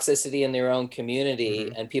toxicity in their own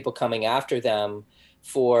community and people coming after them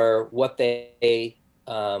for what they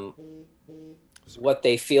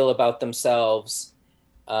feel about themselves,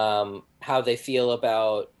 how they feel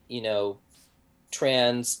about, you know,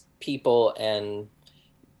 trans people and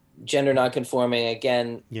gender nonconforming.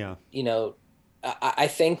 Again, yeah, you know, I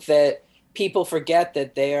think that people forget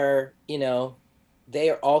that they are, you know,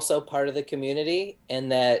 they are also part of the community,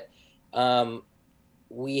 and that I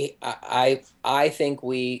think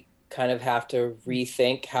we kind of have to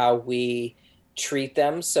rethink how we treat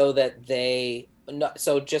them, so that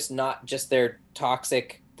not just their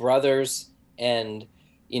toxic brothers and,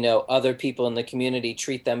 you know, other people in the community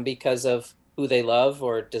treat them because of who they love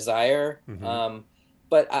or desire,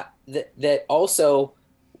 but that also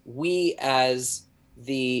we as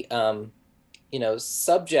the you know,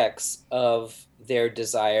 subjects of their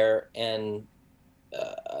desire and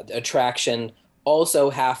attraction also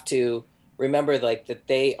have to remember like that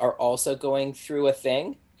they are also going through a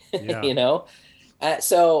thing, Yeah. you know?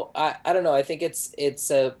 So I don't know. I think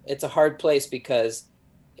it's a hard place because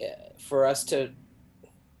for us to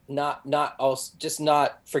not also just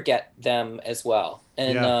not forget them as well.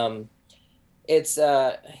 And Yeah. it's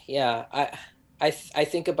yeah, I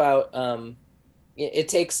think about it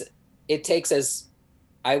takes as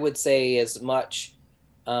I would say as much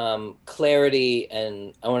clarity,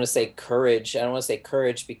 and I want to say courage. I don't want to say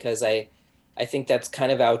courage because I think that's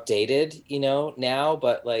kind of outdated, you know, now,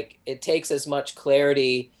 but like it takes as much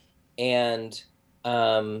clarity and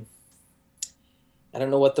I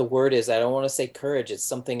don't know what the word is. I don't want to say courage. It's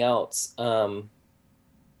something else. Uh,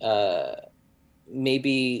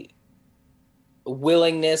 Maybe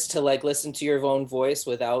willingness to like listen to your own voice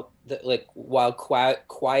without the, like while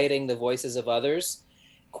quieting the voices of others,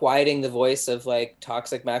 quieting the voice of like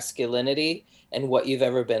toxic masculinity and what you've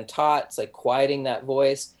ever been taught. It's like quieting that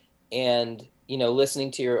voice and, you know,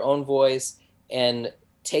 listening to your own voice and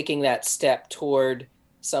taking that step toward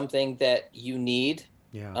something that you need.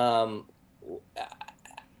 Yeah.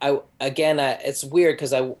 It's weird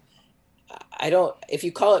because I don't, if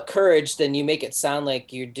you call it courage, then you make it sound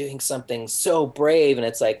like you're doing something so brave. And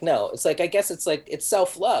it's like, no, it's like, I guess it's like, it's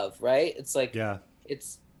self-love, right? It's like, Yeah.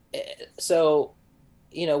 it's so,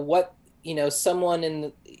 you know, what, you know,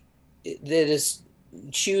 someone that is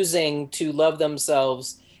choosing to love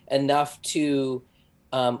themselves enough to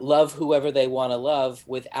love whoever they want to love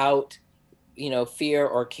without, you know, fear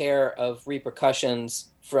or care of repercussions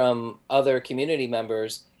from other community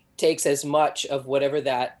members takes as much of whatever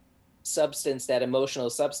that substance, that emotional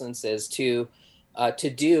substance is to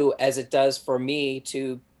do as it does for me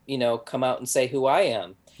to, you know, come out and say who I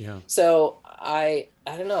am. Yeah. So I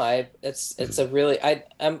don't know. It's a really,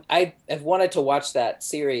 I've wanted to watch that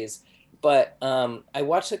series, but I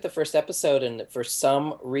watched like the first episode and for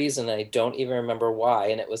some reason, I don't even remember why.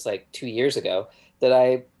 And it was like 2 years ago that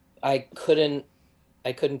I couldn't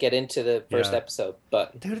get into the first episode,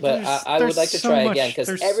 but Dude, I would like to so try much, again because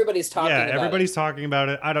everybody's talking about everybody's it. talking about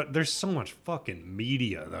it. There's so much fucking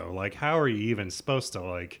media though. Like, how are you even supposed to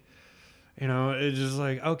like, you know, it's just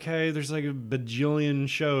like, okay, there's like a bajillion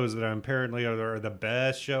shows that apparently are the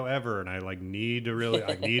best show ever. And I like need to really,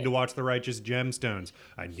 I need to watch The Righteous Gemstones.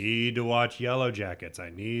 I need to watch Yellow Jackets. I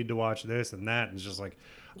need to watch this and that. And it's just like,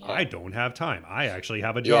 I don't have time. I actually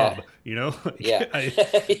have a job, you know? Yeah.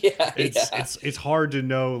 It's hard to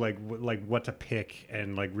know like what to pick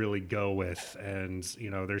and like really go with. And, you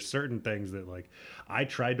know, there's certain things that like I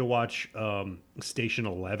tried to watch Station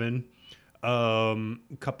 11 a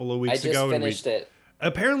couple of weeks ago. I just finished it.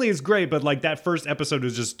 Apparently it's great, but like that first episode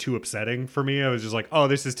was just too upsetting for me. I was just like, oh,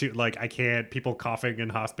 this is too like I can't, people coughing in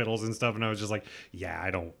hospitals and stuff, and I was just like, yeah, I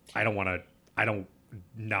don't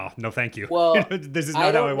no, thank you. Well, this is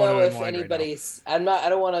not how I want to unwind anybody's. Right I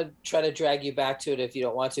don't want to try to drag you back to it if you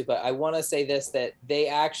don't want to, but I want to say this: that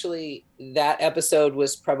that episode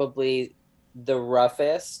was probably the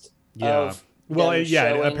roughest. Yeah. Well,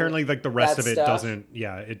 yeah. Apparently, like the rest of it stuff. Doesn't.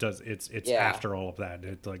 Yeah, it does. It's after all of that.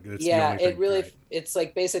 It's like it's yeah. The only it really. Right. It's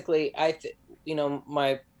like basically, you know,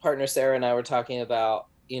 my partner Sarah and I were talking about.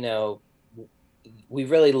 You know, we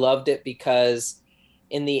really loved it because,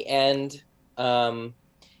 in the end.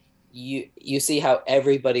 You see how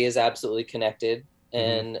everybody is absolutely connected,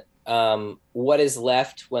 and what is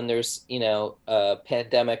left when there's, you know, a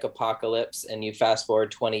pandemic apocalypse and you fast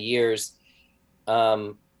forward 20 years,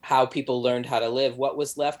 how people learned how to live. What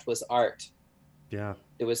was left was art. Yeah.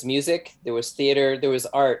 There was music, there was theater, there was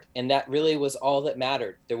art, and that really was all that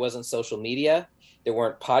mattered. There wasn't social media, there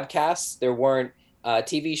weren't podcasts, there weren't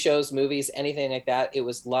TV shows, movies, anything like that. It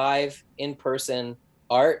was live, in-person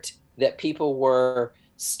art that people were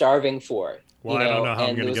starving for. Well, I don't know how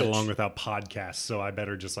I'm going to get along without podcasts, so I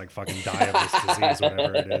better just like fucking die of this disease,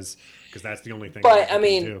 whatever it is, because that's the only thing. But I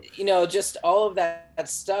mean, you know, just all of that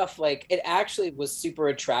stuff, like it actually was super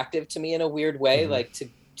attractive to me in a weird way, like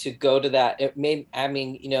to go to that. It made, I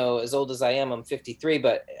mean, you know, as old as I am, I'm 53,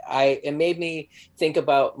 but it made me think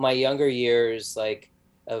about my younger years, like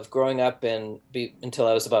of growing up until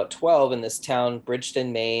I was about 12 in this town,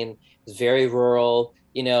 Bridgeton, Maine. It was very rural.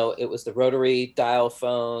 You know, it was the rotary dial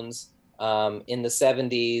phones in the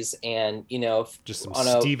 70s, and you know, just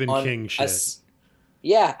some Stephen King shit.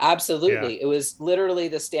 Yeah, absolutely. Yeah. It was literally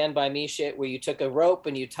the Stand By Me shit where you took a rope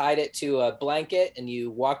and you tied it to a blanket and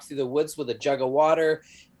you walked through the woods with a jug of water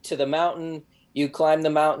to the mountain. You climbed the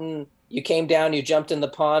mountain, you came down, you jumped in the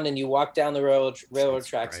pond, and you walked down the railroad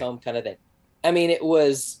tracks home, kind of thing. I mean, it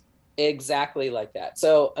was exactly like that.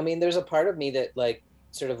 So, I mean, there's a part of me that like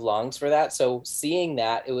sort of longs for that. So seeing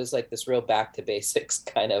that, it was like this real back to basics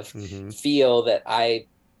kind of feel that I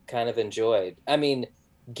kind of enjoyed. I mean,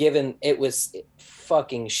 given it was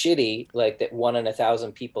fucking shitty, like that 1 in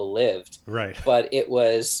 1,000 people lived, Right. but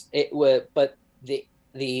but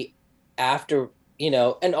the after,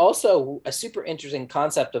 and also a super interesting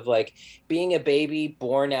concept of like being a baby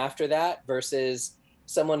born after that versus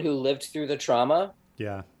someone who lived through the trauma.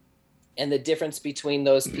 Yeah. And the difference between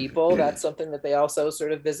those people, that's something that they also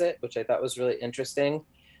sort of visit, which I thought was really interesting.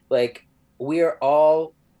 Like, we are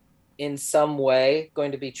all in some way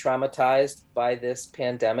going to be traumatized by this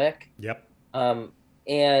pandemic. Yep.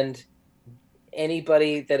 And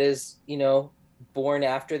anybody that is, born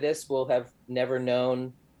after this will have never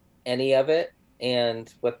known any of it.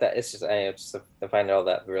 And what that is, I find all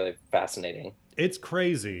that really fascinating. It's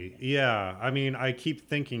crazy. Yeah. I mean, I keep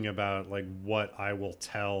thinking about like what I will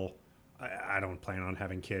tell. I don't plan on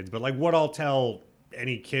having kids, but like what I'll tell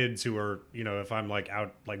any kids who are, if I'm like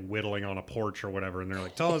out like whittling on a porch or whatever, and they're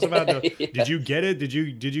like, tell us about Yeah. did you get it? Did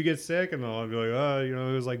you get sick? And I'll be like, oh,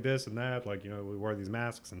 it was like this and that. Like, we wore these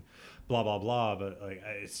masks and blah, blah, blah. But like,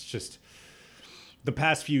 it's just, the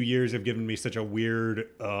past few years have given me such a weird,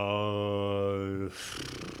 I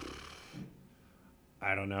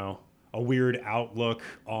don't know, a weird outlook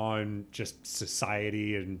on just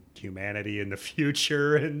society and humanity in the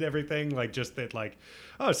future and everything. Like, just that, like,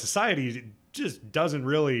 society just doesn't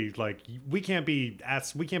really, like, we can't be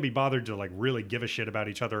bothered to like really give a shit about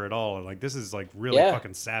each other at all. And like, this is like really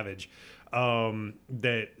fucking savage.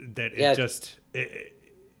 The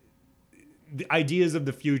ideas of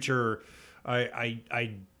the future,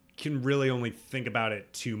 I can really only think about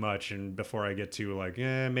it too much, and before I get to like,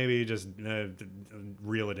 maybe just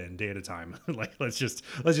reel it in day at a time. Like, let's just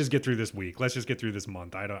get through this week. Let's just get through this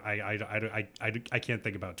month. I can't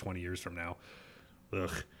think about 20 years from now.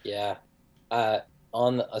 Ugh. Yeah.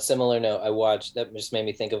 On a similar note, I watched that just made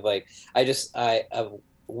me think of like,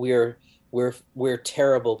 we're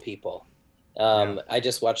terrible people. I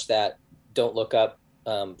just watched that Don't Look Up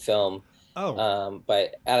film by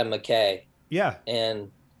Adam McKay. Yeah.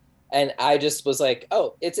 And I just was like,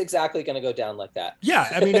 oh, it's exactly going to go down like that. Yeah,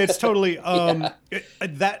 I mean, it's totally that.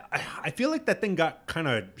 I feel like that thing got kind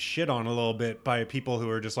of shit on a little bit by people who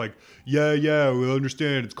are just like, yeah, we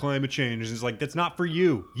understand it's climate change. It's like, that's not for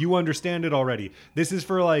you. You understand it already. This is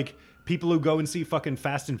for like people who go and see fucking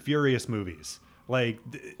Fast and Furious movies. Like,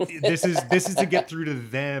 this is to get through to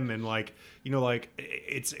them, and like, like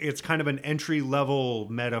it's kind of an entry level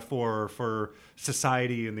metaphor for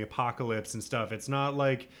society and the apocalypse and stuff. It's not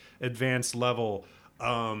like advanced level.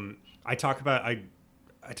 I talk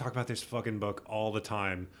about this fucking book all the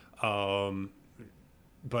time.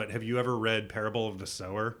 But have you ever read Parable of the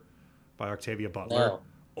Sower by Octavia Butler? No.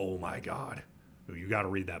 Oh my God, you got to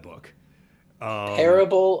read that book.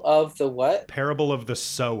 Parable of the what? Parable of the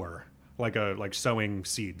Sower. Like sowing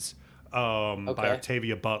seeds, by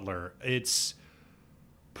Octavia Butler. It's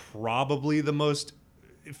probably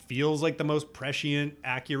it feels like the most prescient,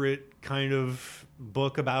 accurate kind of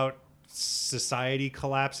book about society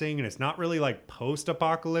collapsing. And it's not really like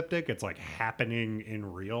post-apocalyptic. It's like happening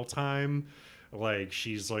in real time. Like,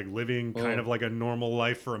 she's like living kind of like a normal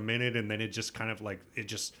life for a minute, and then it just kind of like, it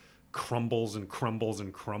just crumbles and crumbles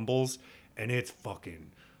and crumbles. And it's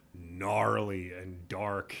fucking gnarly and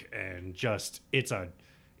dark, and just, it's a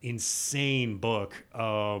insane book.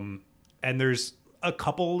 And there's a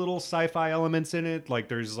couple little sci-fi elements in it. Like,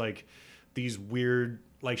 there's like these weird,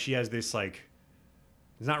 like, she has this like,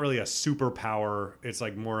 it's not really a superpower, it's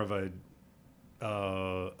like more of a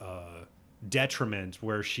detriment,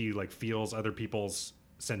 where she like feels other people's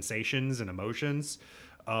sensations and emotions.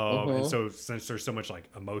 And so since there's so much like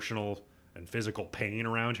emotional and physical pain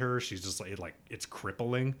around her, she's just like it's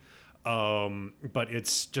crippling. But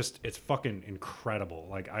it's fucking incredible.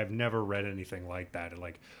 Like, I've never read anything like that. And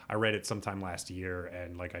like, I read it sometime last year,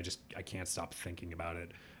 and like, I can't stop thinking about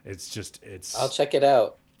it. I'll check it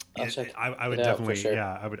out. I would definitely, sure.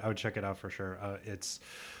 Yeah, I would check it out for sure. I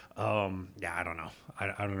don't know. I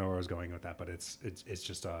don't know where I was going with that, but it's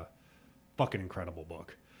just a fucking incredible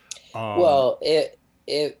book. Well, it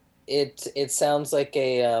sounds like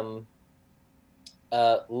a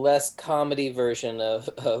less comedy version of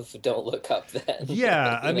Don't Look Up then.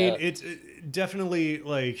 Yeah, I mean, it's definitely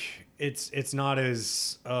like, it's not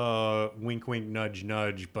as wink wink nudge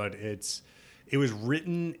nudge, but it was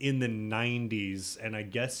written in the 90s, and I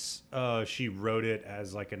guess she wrote it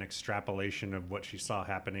as like an extrapolation of what she saw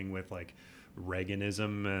happening with like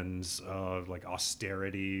Reaganism and like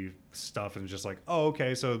austerity stuff, and just like, oh,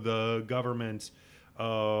 okay, so the government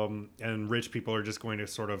and rich people are just going to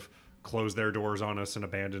sort of close their doors on us and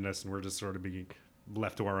abandon us, and we're just sort of being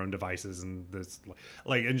left to our own devices. And this,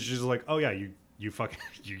 like, and she's like, oh yeah, you fucking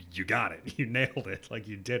you got it. You nailed it. Like,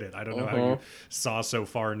 you did it. I don't know how you saw so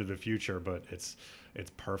far into the future, but it's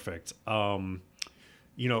perfect. Back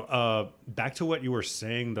to what you were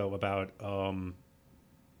saying though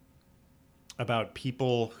about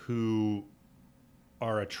people who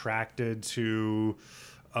are attracted to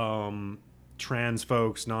trans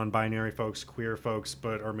folks, non-binary folks, queer folks,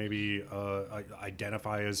 but or maybe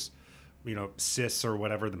identify as, cis or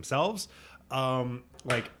whatever themselves.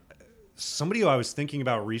 Like, somebody who I was thinking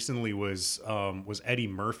about recently was Eddie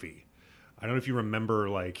Murphy. I don't know if you remember,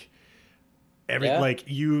 like, like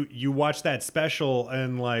you watch that special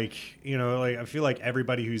and like, like, I feel like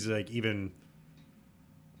everybody who's like even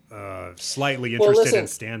slightly interested in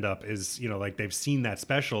stand-up is, like, they've seen that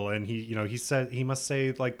special, and he said he must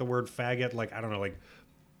say like the word faggot, like, I don't know, like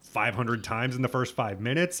 500 times in the first 5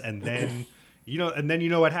 minutes, and then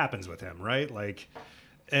what happens with him, right? Like,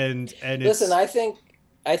 and listen, I think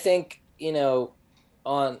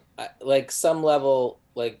on like some level,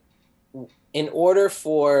 like, in order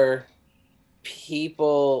for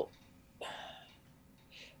people,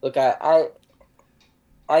 look, I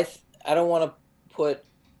don't want to put,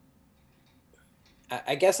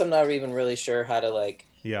 I guess I'm not even really sure how to like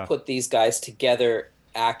put these guys together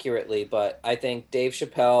accurately, but I think Dave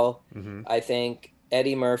Chappelle, I think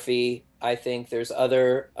Eddie Murphy, I think there's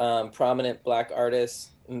other prominent Black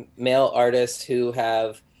artists, male artists who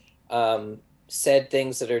have said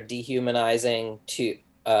things that are dehumanizing to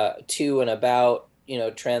and about,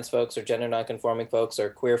 trans folks or gender nonconforming folks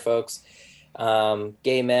or queer folks,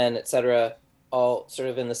 gay men, etc., all sort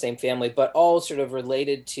of in the same family, but all sort of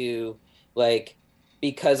related to, like,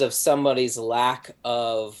 because of somebody's lack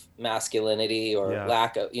of masculinity or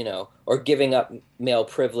lack of, or giving up male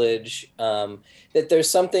privilege, that there's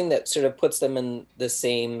something that sort of puts them in the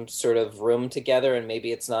same sort of room together. And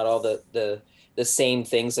maybe it's not all the same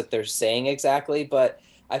things that they're saying exactly, but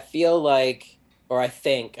I feel like, or I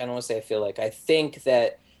think, I don't want to say I feel like, I think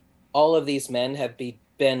that all of these men have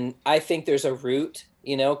been, I think there's a root,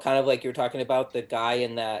 kind of like you're talking about the guy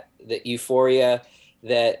in that Euphoria,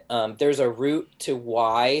 that there's a root to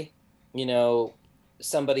why,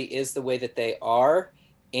 somebody is the way that they are,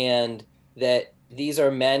 and that these are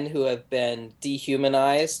men who have been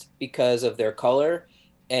dehumanized because of their color,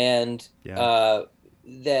 and and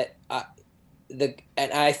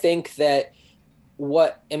I think that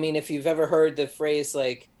if you've ever heard the phrase,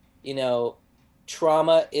 like,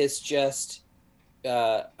 trauma is just,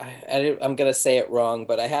 I'm going to say it wrong,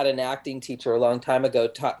 but I had an acting teacher a long time ago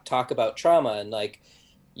talk about trauma, and like,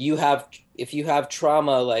 if you have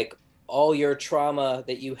trauma, like, all your trauma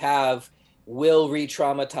that you have will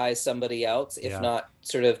re-traumatize somebody else if not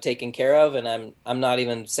sort of taken care of. And I'm not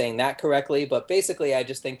even saying that correctly, but basically I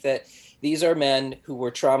just think that these are men who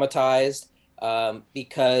were traumatized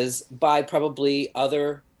because by probably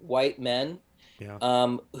other white men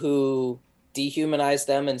who dehumanized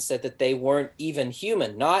them and said that they weren't even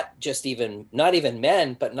human, not even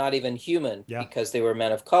men, but not even human because they were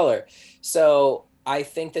men of color. So I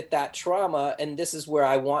think that trauma, and this is where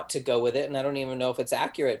I want to go with it, and I don't even know if it's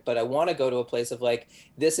accurate, but I want to go to a place of like,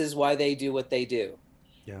 this is why they do what they do.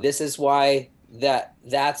 Yeah. This is why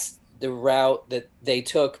that's the route that they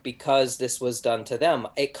took, because this was done to them.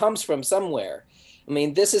 It comes from somewhere. I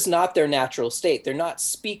mean, this is not their natural state. They're not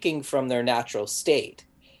speaking from their natural state.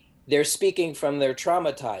 They're speaking from their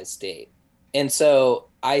traumatized state. And so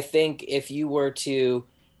I think if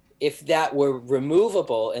that were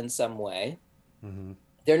removable in some way,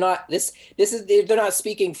 they're not they're not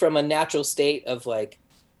speaking from a natural state of like,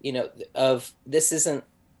 this isn't,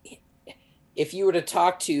 if you were to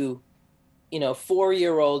talk to,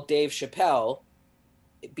 4-year-old Dave Chappelle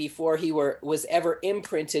before he was ever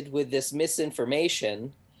imprinted with this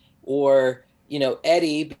misinformation, or,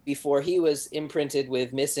 Eddie before he was imprinted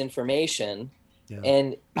with misinformation. Yeah.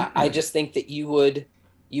 And I just think that you would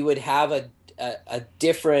have a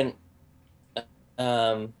different,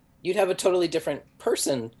 you'd have a totally different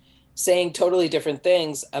person saying totally different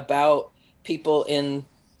things about people in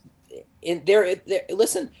there.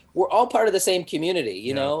 Listen, we're all part of the same community,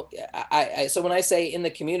 you know. So when I say in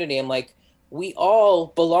the community, I'm like, we all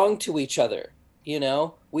belong to each other,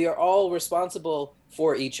 we are all responsible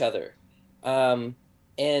for each other, and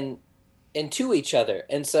to each other.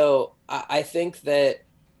 And so I think that,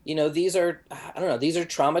 these are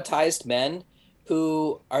traumatized men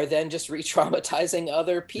who are then just re-traumatizing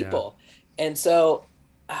other people. Yeah. And so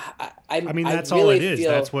I mean, that's all it is.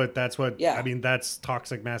 That's what, I mean, that's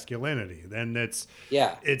toxic masculinity. Then it's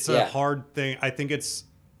a hard thing. I think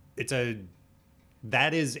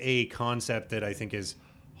that is a concept that I think is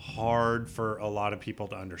hard for a lot of people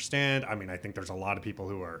to understand. I mean, I think there's a lot of people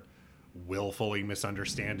who are willfully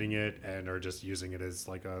misunderstanding it and are just using it as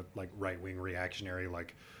like a right-wing reactionary,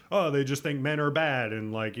 like, oh, they just think men are bad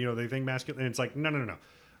and like, you know, they think masculine. It's like, no.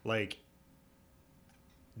 Like,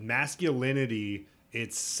 masculinity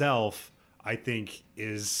itself, I think,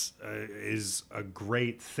 is a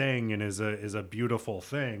great thing and is a beautiful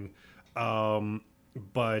thing.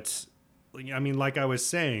 But I mean, like I was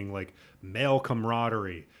saying, like male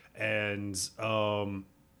camaraderie and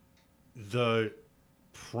the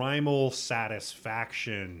primal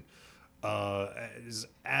satisfaction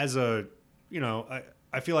as a, you know,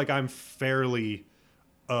 I feel like I'm fairly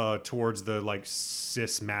towards the like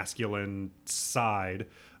cis masculine side.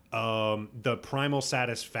 The primal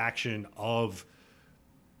satisfaction of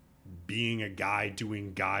being a guy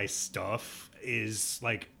doing guy stuff is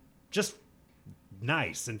like just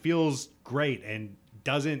nice and feels great and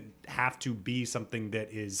doesn't have to be something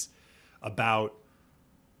that is about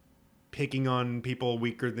picking on people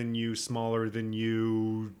weaker than you, smaller than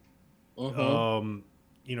you,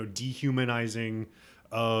 you know, dehumanizing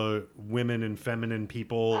women and feminine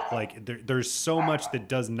people. Like there's so much that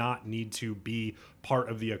does not need to be part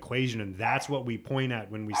of the equation, and that's what we point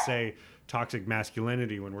at when we say toxic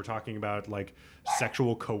masculinity, when we're talking about like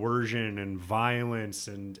sexual coercion and violence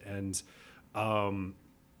and all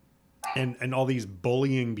these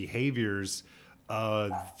bullying behaviors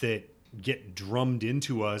that get drummed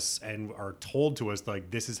into us and are told to us,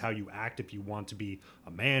 like, this is how you act if you want to be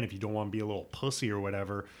a man, if you don't want to be a little pussy or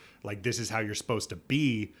whatever, like this is how you're supposed to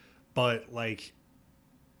be. But like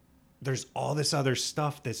there's all this other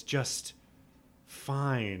stuff that's just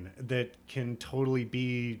fine, that can totally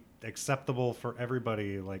be acceptable for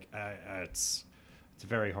everybody. Like it's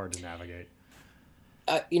very hard to navigate.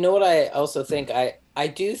 You know what I also think? I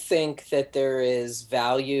do think that there is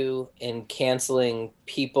value in canceling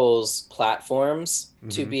people's platforms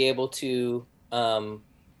to be able to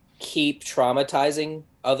keep traumatizing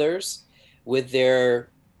others with their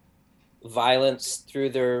violence through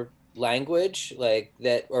their language, like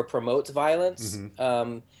that, or promotes violence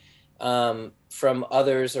from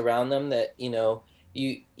others around them. That, you know,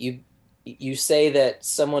 you say that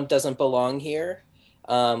someone doesn't belong here.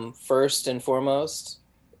 First and foremost,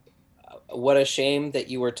 what a shame that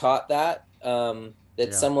you were taught that,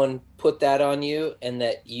 someone put that on you and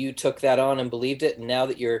that you took that on and believed it. And now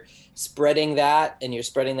that you're spreading that and you're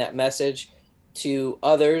spreading that message to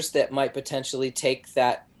others that might potentially take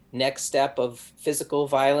that next step of physical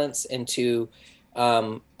violence and to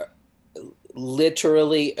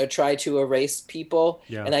literally try to erase people.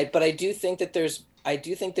 Yeah. But I do think that there's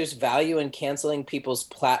value in canceling people's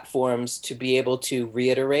platforms to be able to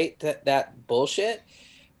reiterate that bullshit.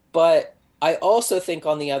 But I also think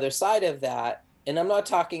on the other side of that, and I'm not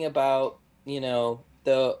talking about, you know,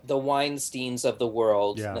 the Weinsteins of the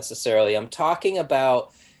world necessarily. I'm talking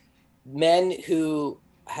about men who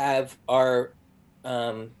are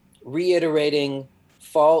reiterating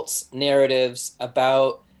false narratives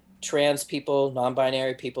about trans people,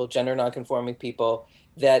 non-binary people, gender non-conforming people,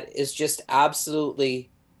 that is just absolutely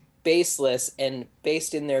baseless and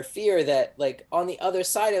based in their fear that, like, on the other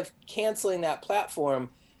side of canceling that platform,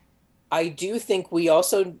 I do think we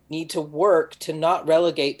also need to work to not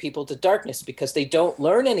relegate people to darkness because they don't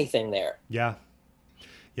learn anything there. Yeah.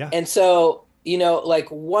 Yeah. And so, you know,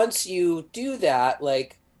 like, once you do that,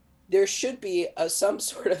 like, there should be some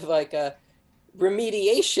sort of like a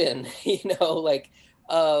remediation, you know, like,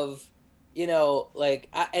 of, you know, like,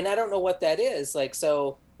 and I don't know what that is. Like,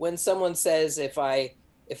 so when someone says, if I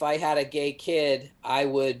had a gay kid, I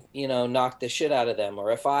would, you know, knock the shit out of them.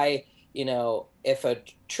 Or if if a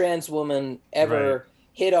trans woman ever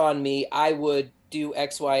hit on me, I would do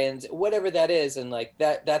X, Y, and Z, whatever that is. And like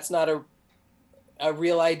that's not a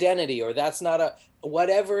real identity, or that's not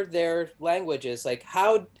whatever their language is. Like,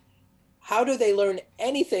 how do they learn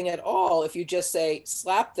anything at all if you just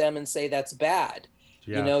slap them and say that's bad?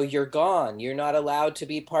 Yeah. You know, you're gone. You're not allowed to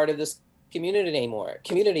be part of this community anymore.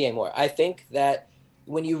 I think that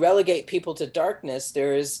when you relegate people to darkness,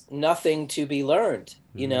 there is nothing to be learned,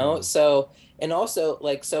 you know? So, and also,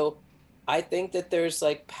 like, so I think that there's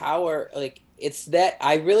like power, like, it's that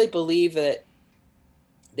I really believe that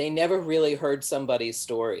they never really heard somebody's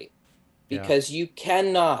story, because you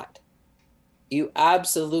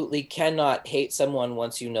absolutely cannot hate someone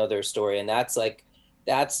once you know their story. And that's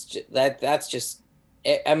just,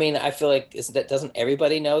 I mean, I feel like, doesn't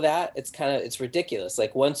everybody know that? It's ridiculous.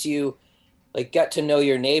 Like, once you like got to know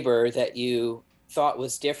your neighbor that you thought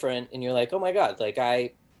was different, and you're like, oh my God,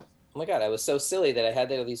 I was so silly that I had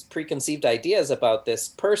these preconceived ideas about this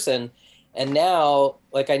person. And now,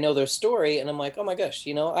 like, I know their story and I'm like, oh my gosh,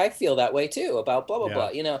 you know, I feel that way too about blah, blah, blah,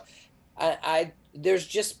 you know? there's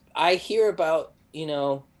just, I hear about,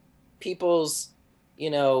 people's, you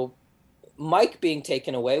know, mic being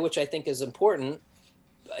taken away, which I think is important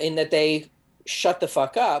in that they shut the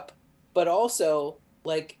fuck up, but also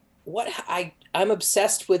like I'm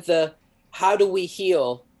obsessed with the how do we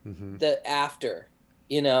heal the after,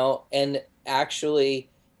 and actually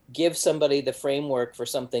give somebody the framework for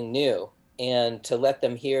something new and to let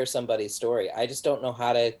them hear somebody's story. I just don't know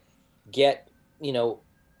how to get,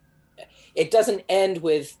 it doesn't end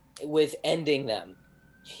with ending them,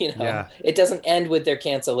 Yeah. It doesn't end with their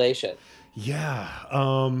cancellation. Yeah.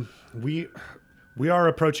 We are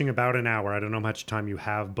approaching about an hour. I don't know how much time you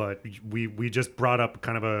have, but we just brought up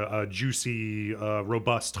kind of a juicy,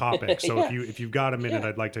 robust topic. So Yeah. if you've got a minute, Yeah.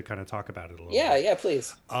 I'd like to kind of talk about it a little bit. Yeah,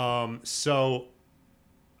 please. So,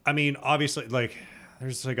 I mean, obviously, like,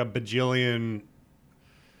 there's like a bajillion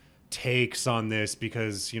takes on this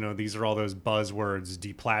because, these are all those buzzwords,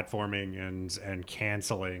 deplatforming and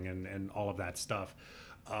canceling and all of that stuff.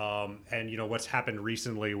 And what's happened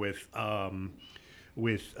recently with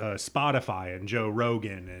Spotify and Joe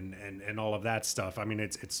Rogan and all of that stuff. I mean,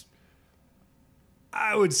 it's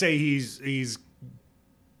I would say he's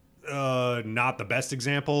not the best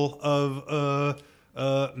example of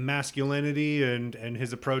masculinity and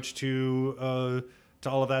his approach to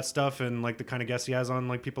all of that stuff, and like the kind of guests he has on,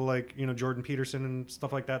 like people like Jordan Peterson and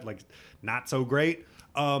stuff like that, like not so great.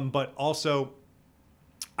 But also,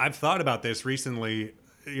 I've thought about this recently,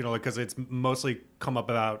 because it's mostly come up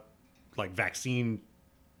about like vaccine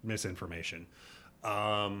misinformation.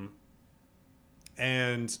 And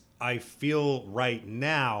I feel right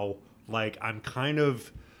now like I'm kind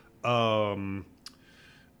of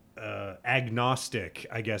agnostic,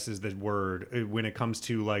 I guess is the word, when it comes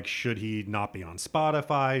to like, should he not be on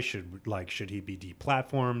Spotify? Should he be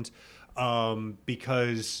deplatformed?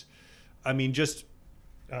 Because I mean, just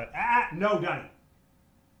no, Donnie.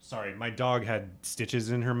 Sorry, my dog had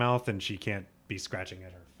stitches in her mouth and she can't be scratching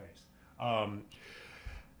at her face.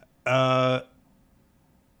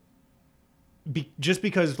 Just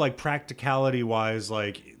because, like, practicality wise,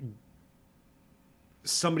 like,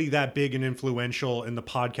 somebody that big and influential in the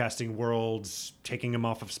podcasting world, taking him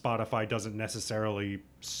off of Spotify doesn't necessarily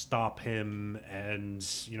stop him. And,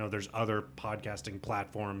 there's other podcasting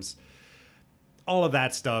platforms, all of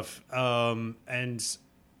that stuff. And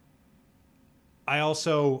I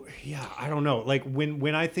also, I don't know. Like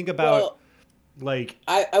when I think about, like,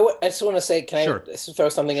 I just want to say, can I throw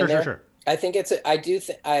something in there? Sure. I think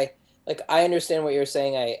I understand what you're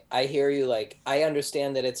saying. I hear you. Like, I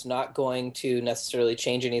understand that it's not going to necessarily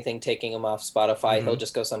change anything taking him off Spotify. Mm-hmm. He'll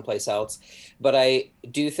just go someplace else. But I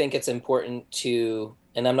do think it's important to,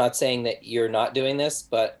 and I'm not saying that you're not doing this,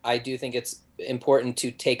 but I do think it's important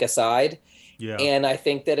to take a side. Yeah. And I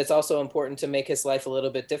think that it's also important to make his life a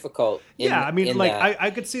little bit difficult. I mean, like,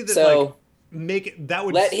 I could see that, so, like,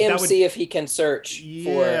 let him see if he can search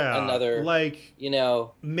for another, like,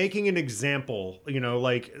 making an example,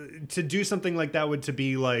 like, to do something like that would to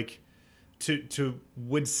be like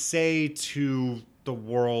would say to the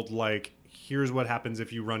world, like, here's what happens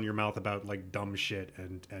if you run your mouth about like dumb shit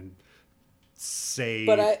and say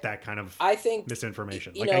that kind of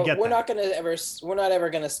misinformation. Like, I get we're that. we're not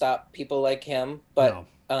ever gonna stop people like him, but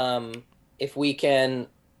if we can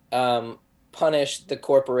punish the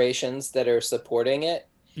corporations that are supporting it,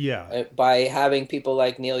 by having people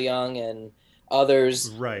like Neil Young and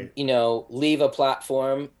others, leave a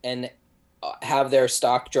platform and have their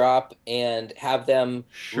stock drop and have them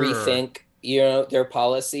rethink, their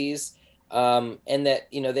policies. And that,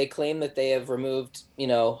 they claim that they have removed,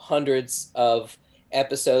 hundreds of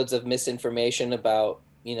episodes of misinformation about,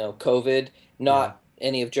 COVID, not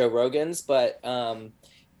any of Joe Rogan's, but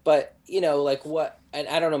like what, and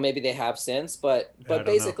I don't know, maybe they have since, but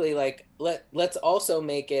basically like, let's also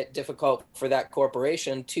make it difficult for that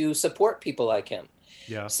corporation to support people like him.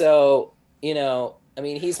 Yeah. So, I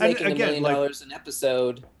mean, he's making $1 million an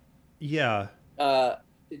episode. Yeah. To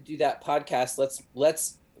do that podcast. Let's,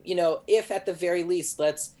 if at the very least,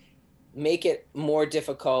 let's make it more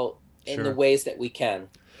difficult in the ways that we can.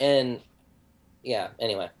 And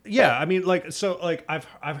anyway. Yeah, I mean, like, so, like,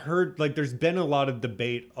 I've heard, like, there's been a lot of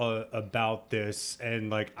debate about this, and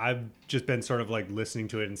like I've just been sort of like listening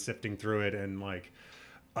to it and sifting through it, and like,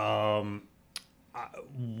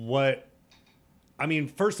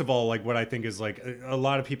 first of all, like, what I think is like a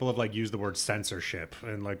lot of people have like used the word censorship,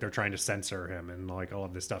 and like they're trying to censor him and like all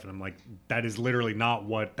of this stuff, and I'm like, that is literally not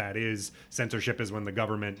what that is. Censorship is when the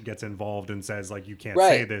government gets involved and says like, you can't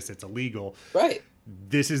say this, it's illegal. Right.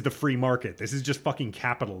 this is the free market. This is just fucking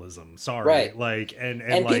capitalism. Sorry. Right. Like, and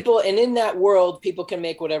like, people, and in that world, people can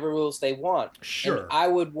make whatever rules they want. Sure. And I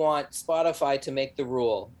would want Spotify to make the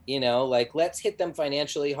rule, like, let's hit them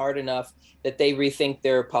financially hard enough that they rethink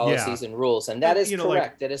their policies and rules. And that is correct.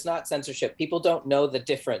 Like, that is not censorship. People don't know the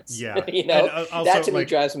difference. Yeah. Also, that to me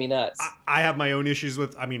drives me nuts. I have my own issues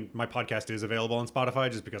with, my podcast is available on Spotify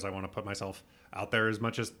just because I want to put myself out there as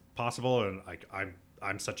much as possible. And like,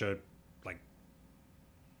 I'm such a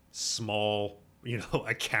small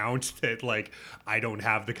account that like I don't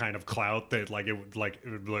have the kind of clout that like it would like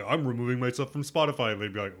I'm removing myself from Spotify.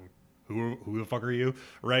 They'd be like, who the fuck are you,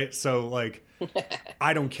 right? So like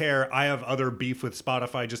I don't care. I have other beef with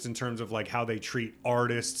Spotify just in terms of like how they treat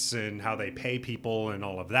artists and how they pay people and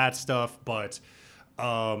all of that stuff. But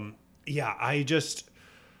I just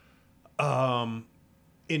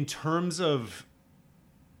in terms of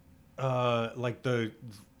like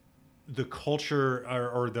the culture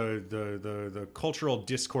or the cultural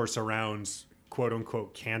discourse around quote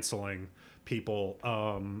unquote canceling people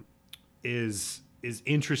is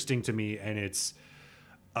interesting to me, and it's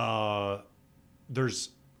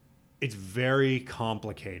very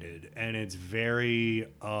complicated, and it's very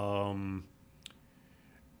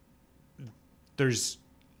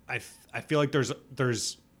I feel like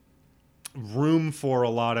there's room for a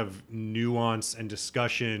lot of nuance and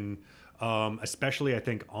discussion, especially I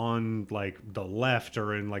think on like the left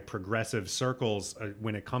or in like progressive circles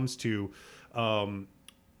when it comes to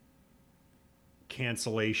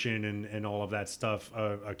cancellation and all of that stuff,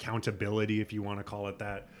 accountability, if you want to call it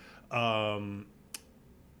that. Have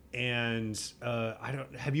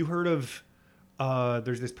you heard of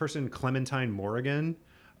there's this person, Clementine Morrigan?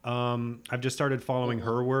 I've just started following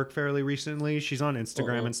her work fairly recently. She's on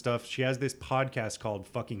Instagram and stuff. She has this podcast called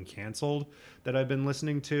Fucking Canceled that I've been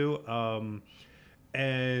listening to.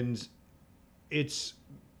 And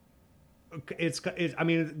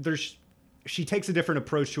she takes a different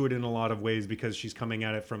approach to it in a lot of ways because she's coming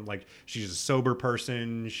at it from like, she's a sober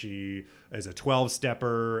person. She is a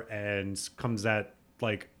 12-stepper and comes at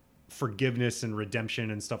like forgiveness and redemption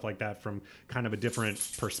and stuff like that from kind of a different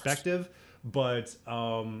perspective. But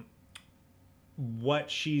what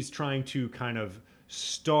she's trying to kind of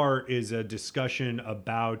start is a discussion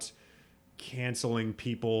about canceling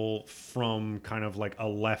people from kind of like a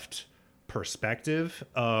left perspective,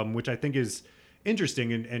 which I think is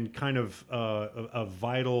interesting and kind of a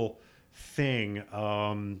vital thing.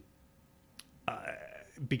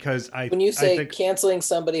 Because when you say canceling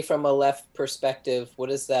somebody from a left perspective,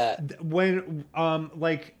 what is that? When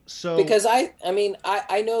because I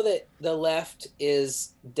know that the left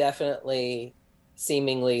is definitely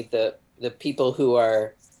seemingly the people who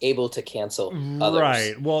are able to cancel others.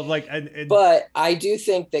 Right. Well, but I do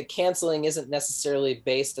think that canceling isn't necessarily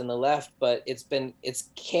based in the left, but it's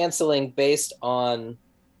canceling based on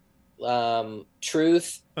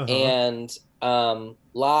truth and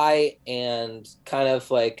lie and kind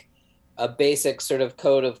of like a basic sort of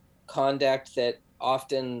code of conduct that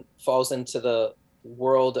often falls into the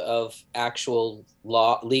world of actual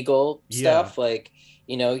legal stuff. Like,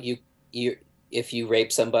 you if you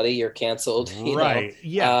rape somebody, you're canceled. Right.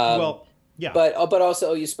 Yeah. Yeah. But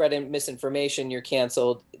also you spread misinformation, you're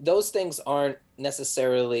canceled. Those things aren't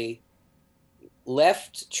necessarily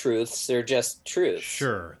left truths; they're just truths.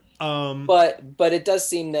 Sure. But it does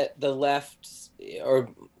seem that the left or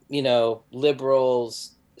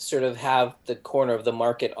liberals sort of have the corner of the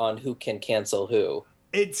market on who can cancel who.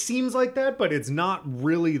 It seems like that, but it's not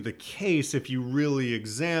really the case if you really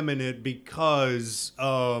examine it, because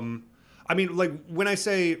when I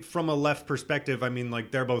say from a left perspective, I mean like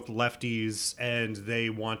they're both lefties and they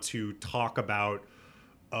want to talk about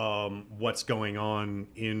what's going on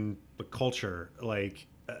in the culture, like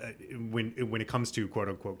when it comes to quote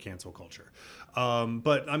unquote cancel culture.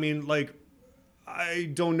 But I mean, like, I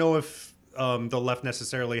don't know if the left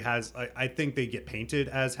necessarily has. I think they get painted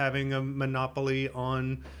as having a monopoly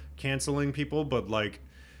on canceling people, but like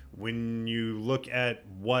when you look at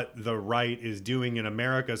what the right is doing in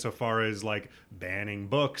America so far as like banning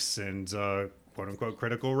books and quote unquote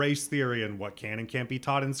critical race theory and what can and can't be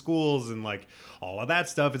taught in schools and like all of that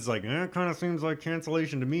stuff, it's like it kind of seems like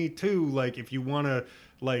cancellation to me too. Like if you want to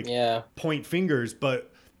point fingers,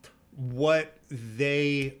 but what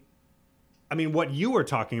you were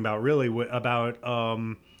talking about really about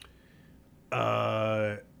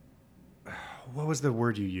what was the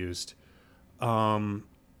word you used?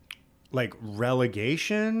 Like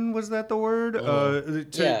relegation, was that the word?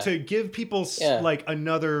 To give people like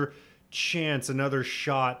another chance, another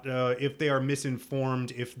shot, if they are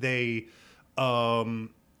misinformed, if they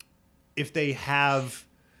have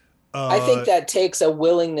I think that takes a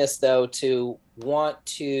willingness, though, to want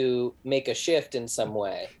to make a shift in some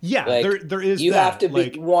way. Yeah, like, there is. You that. have to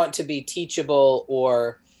be want to be teachable,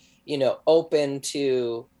 or open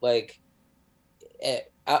to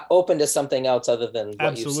open to something else other than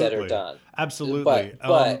what you've said or done. Absolutely.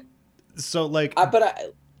 But so like,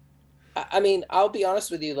 I mean, I'll be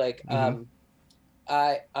honest with you. Like, I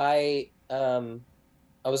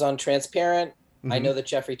was on Transparent. I know that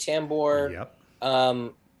Jeffrey Tambor. Yep.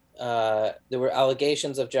 There were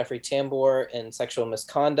allegations of Jeffrey Tambor and sexual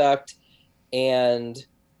misconduct, and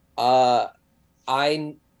I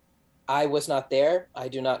was not there. I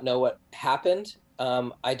do not know what happened.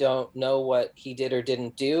 I don't know what he did or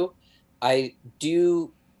didn't do. I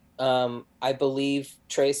do. I believe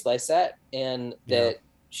Trace Lysette, and that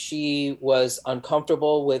she was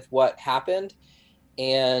uncomfortable with what happened,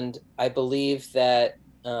 and I believe that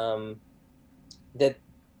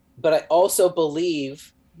but I also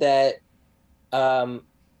believe that the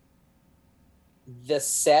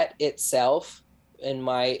set itself, in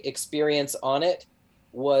my experience on it,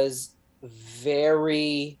 was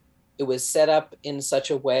it was set up in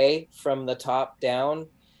such a way from the top down,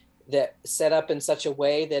 that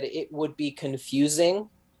it would be confusing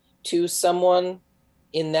to someone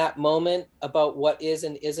in that moment about what is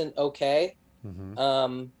and isn't okay.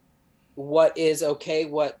 What is okay,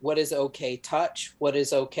 what is okay touch, what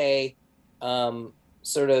is okay,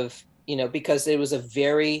 sort of, because it was a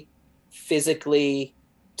very physically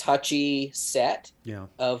touchy set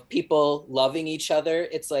of people loving each other.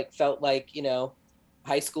 It's like, felt like,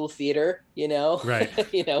 high school theater, right.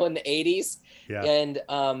 in the 80s. Yeah.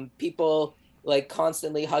 And people like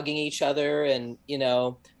constantly hugging each other, and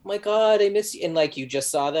oh my God, I miss you, and like you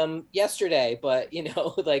just saw them yesterday, but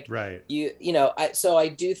like right. So I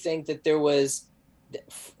do think that there was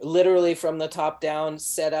literally from the top down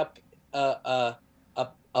set up a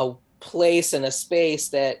place and a space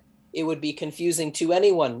that it would be confusing to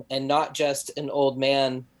anyone, and not just an old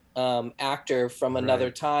man actor from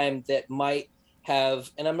another time that might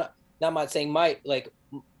have, and I'm not saying might, like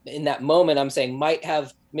in that moment, I'm saying might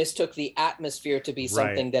have mistook the atmosphere to be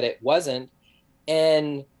something that it wasn't,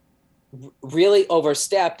 and really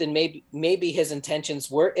overstepped, and maybe his intentions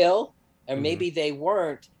were ill, or maybe they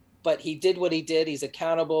weren't, but he did what he did. He's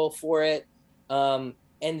accountable for it. And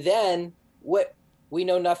then we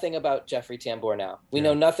know nothing about Jeffrey Tambor now. We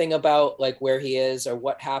know nothing about like where he is or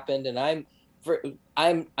what happened. And I'm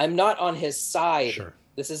not on his side. Sure.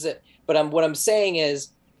 This is it. But what I'm saying is,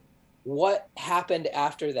 what happened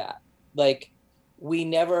after that? Like, we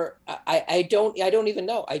never. I don't even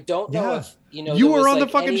know. I don't know if you were on the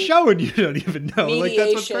fucking show and you don't even know. Like,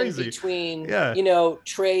 that's what's crazy. Between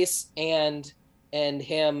Trace and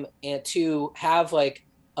him, and to have like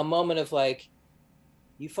a moment of like,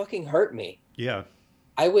 you fucking hurt me. Yeah.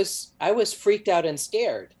 I was freaked out and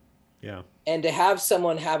scared. Yeah. And to have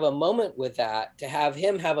someone have a moment with that, to have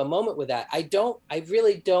him have a moment with that, I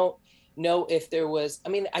really don't know if there was, I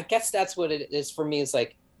mean, I guess that's what it is for me. Is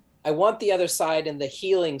like, I want the other side and the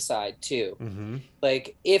healing side too.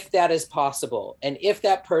 Like, if that is possible, and if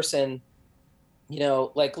that person,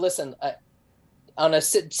 like, listen, on a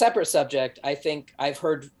separate subject, I think I've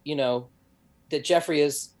heard, that Jeffrey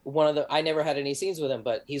is one of the, I never had any scenes with him,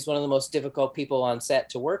 but he's one of the most difficult people on set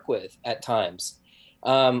to work with at times.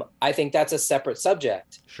 I think that's a separate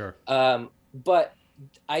subject. Sure. But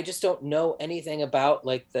I just don't know anything about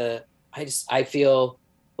like I feel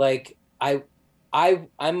like I'm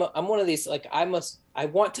one of these, like, I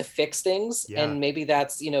want to fix things, and maybe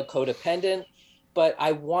that's, codependent, but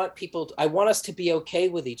I want us to be okay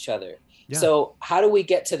with each other. Yeah. So how do we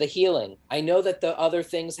get to the healing? I know that the other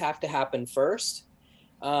things have to happen first.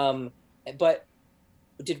 But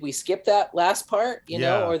did we skip that last part,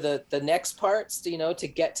 or the next parts, to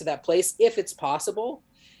get to that place, if it's possible?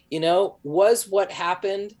 Was what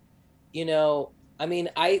happened, I mean,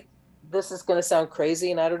 this is going to sound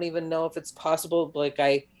crazy, and I don't even know if it's possible. Like,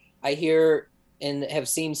 I hear and have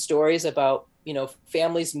seen stories about,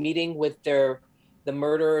 families meeting with the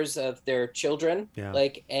murderers of their children,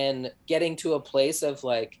 like, and getting to a place of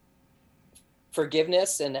like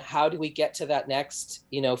forgiveness, and how do we get to that next,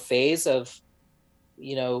 phase of,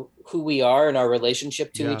 who we are and our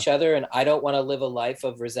relationship to each other. And I don't want to live a life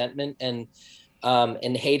of resentment and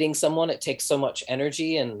hating someone. It takes so much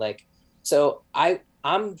energy. And like, so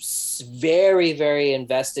I'm very, very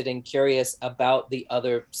invested and curious about the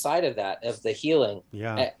other side of that, of the healing.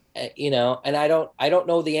 Yeah. And I don't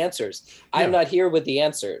know the answers. I'm not here with the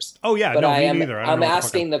answers. Oh yeah. But no, I am, me neither. I'm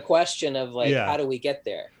asking the question of like, how do we get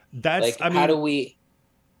there? That's, like, how do we,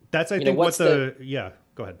 that's, I think, what go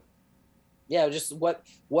ahead. just what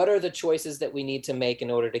are the choices that we need to make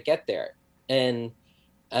in order to get there? And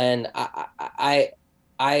I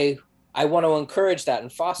want to encourage that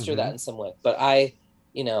and foster that in some way. But I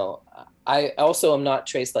also am not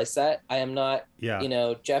Trace Lysette. I am not,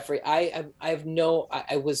 Jeffrey. I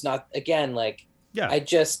was not, again, like, I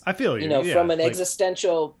feel you, from an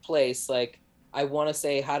existential place, like, I want to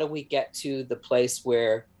say, how do we get to the place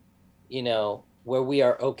where, where we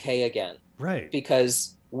are okay again? Right.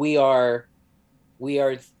 Because we are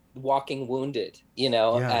walking wounded,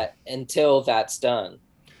 until that's done.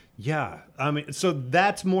 Yeah. I mean, so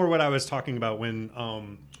that's more what I was talking about when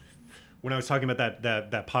I was talking about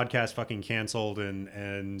that podcast fucking canceled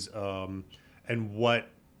and what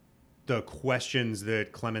the questions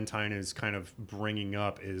that Clementine is kind of bringing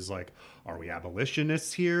up is like, are we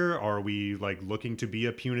abolitionists here? Are we like looking to be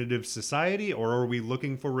a punitive society, or are we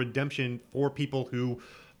looking for redemption for people who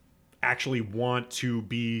actually want to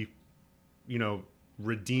be,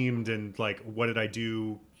 redeemed, and like, what did I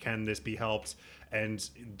do? Can this be helped? And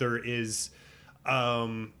there is,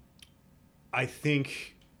 I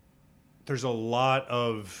think there's a lot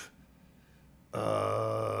of,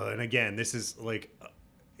 and again, this is like,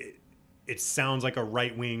 it sounds like a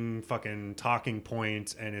right-wing fucking talking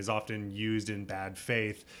point and is often used in bad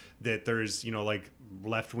faith, that there's, like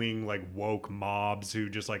left-wing, like woke mobs who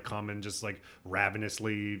just like come and just like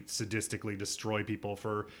ravenously, sadistically destroy people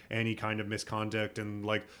for any kind of misconduct, and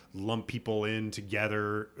like lump people in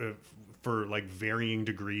together for like varying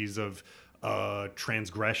degrees of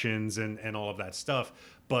transgressions and all of that stuff.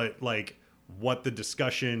 But like, what the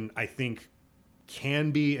discussion I think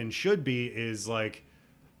can be and should be is like,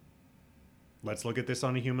 let's look at this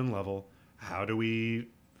on a human level. How do we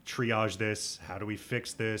triage this? How do we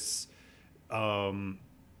fix this?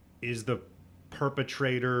 Is the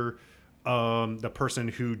perpetrator, the person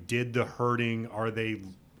who did the hurting, are they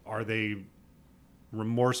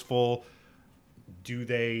remorseful?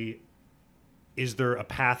 Is there a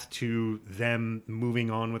path to them moving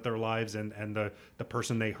on with their lives, and the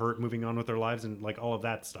person they hurt moving on with their lives, and like all of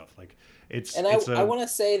that stuff? Like, I want to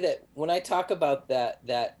say that when I talk about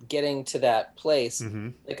that getting to that place,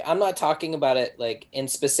 like, I'm not talking about it like, and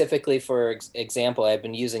specifically for example, I've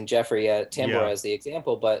been using Jeffrey Tambor as the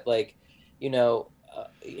example, but like, it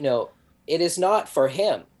is not for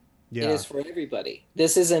him. It is for everybody.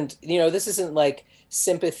 This isn't like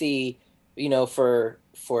sympathy, for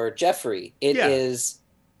Jeffrey. It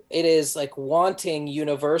is like wanting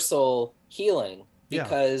universal healing,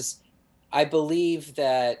 because I believe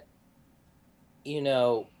that,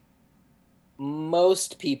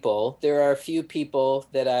 most people, there are a few people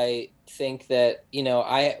that I think that,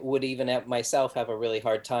 I would even myself have a really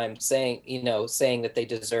hard time saying that they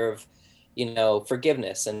deserve,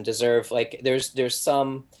 forgiveness and deserve, like, there's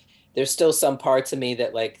still some parts of me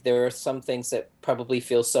that, like, there are some things that probably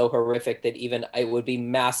feel so horrific that even it would be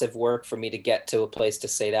massive work for me to get to a place to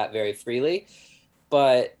say that very freely.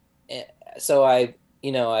 But so I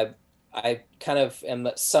kind of am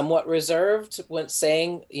somewhat reserved when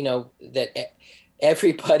saying, that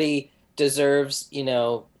everybody deserves,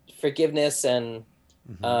 forgiveness and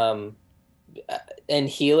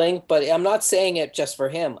healing. But I'm not saying it just for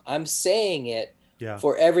him. I'm saying it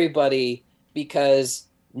for everybody, because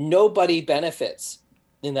nobody benefits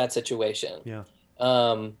in that situation.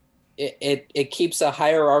 It keeps a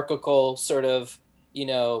hierarchical sort of,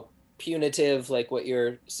 punitive, like what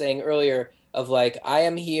you're saying earlier, of like, I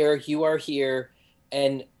am here, you are here,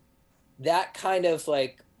 and that kind of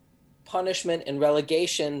like punishment and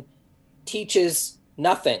relegation teaches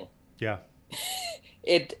nothing.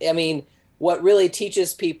 What really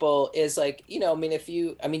teaches people is like, if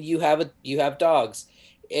you have dogs.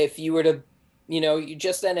 If you were to, I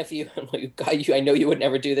know you would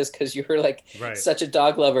never do this because you're like such a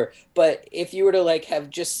dog lover, but if you were to like have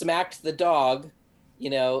just smacked the dog,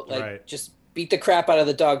 just beat the crap out of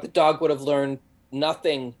the dog would have learned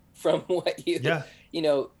nothing from what you,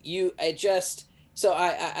 so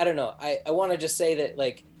I don't know. I want to just say that,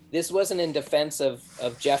 like, this wasn't in defense of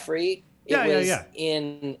Jeffrey.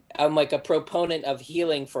 I'm like a proponent of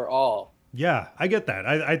healing for all. Yeah, I get that.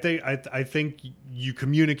 I think you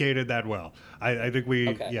communicated that well. I think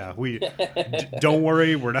we don't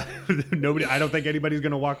worry. We're not nobody. I don't think anybody's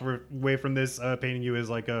gonna walk away from this painting you as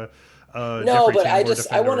like a no, but I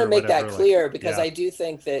want to make that clear, because I do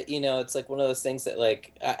think that, it's like one of those things that,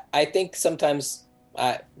 like, I think sometimes,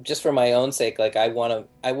 just for my own sake, like, I want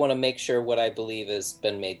to make sure what I believe has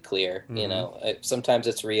been made clear. Sometimes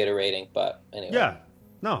it's reiterating, but anyway. Yeah,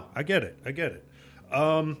 no, I get it.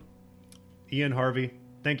 Ian Harvey,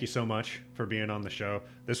 thank you so much for being on the show.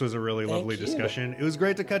 This was a really lovely you. discussion. It was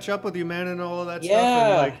great to catch up with you, man, and all of that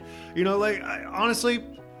Yeah. stuff. And honestly,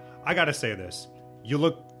 I gotta say this: you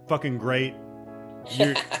look fucking great.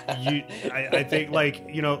 I think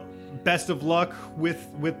best of luck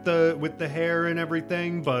with the hair and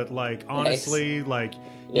everything. But honestly, nice.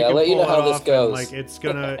 You I'll can let you pull know how it this off goes. And, it's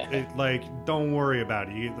gonna don't worry about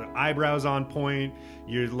it. The eyebrows on point.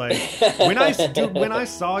 You're when I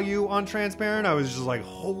saw you on Transparent, I was just like,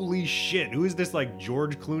 holy shit, who is this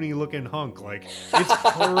George Clooney looking hunk? It's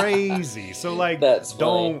crazy. So That's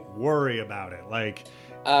don't funny. worry about it. And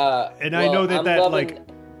well, I know that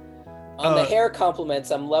on the hair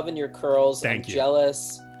compliments, I'm loving your curls. Thank you.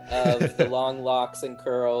 Jealous of the long locks and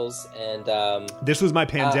curls, and this was my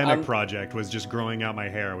pandemic project, was just growing out my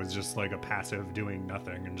hair. It was just a passive doing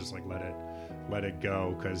nothing and just let it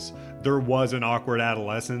go, because there was an awkward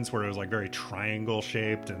adolescence where it was very triangle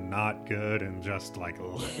shaped and not good and just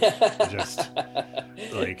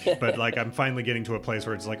but I'm finally getting to a place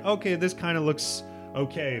where it's okay, this kind of looks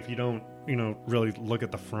okay if you don't really look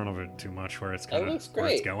at the front of it too much, where it's kind of it looks great.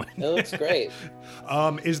 where it's going. It looks great.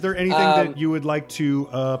 Is there anything that you would like to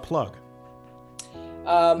plug?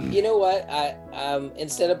 You know what? I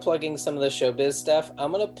instead of plugging some of the showbiz stuff,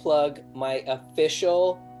 I'm gonna plug my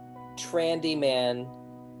official Trandy Man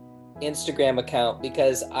Instagram account,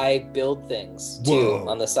 because I build things too. Whoa.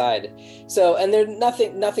 On the side. So, and they're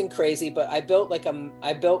nothing crazy, but I built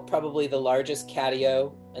I built probably the largest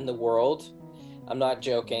catio in the world. I'm not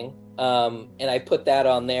joking. And I put that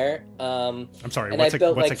on there. I'm sorry, and what's a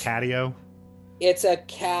catio? It's a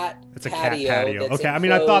cat. It's a patio. cat patio. That's Okay, I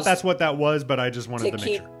mean, I thought that's what that was, but I just wanted to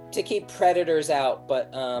make sure. To keep predators out.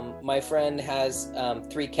 But my friend has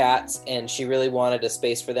 3 cats, and she really wanted a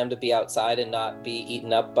space for them to be outside and not be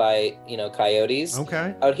eaten up by coyotes.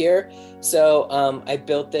 Okay. Out here. So I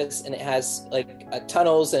built this, and it has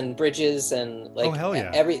tunnels and bridges and oh hell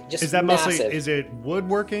yeah, is that massive. Mostly? Is it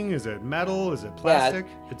woodworking? Is it metal? Is it plastic?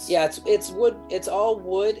 Yeah, it's wood. It's all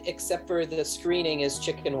wood except for the screening is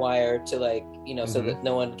chicken wire to so that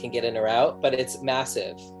no one can get in or out. But it's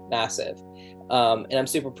massive. And I'm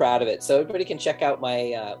super proud of it. So everybody can check out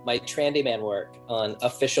my my Trandy Man work on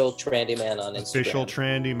official Trandy Man on Instagram. Official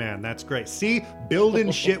Trandy Man. That's great. See,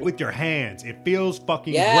 building shit with your hands. It feels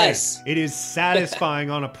fucking yes. great. It is satisfying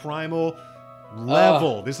on a primal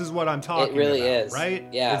level. This is what I'm talking about. It really is. Right?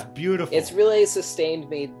 Yeah. It's beautiful. It's really sustained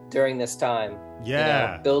me during this time.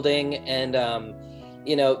 Yeah. Building and,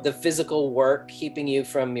 the physical work keeping you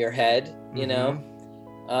from your head,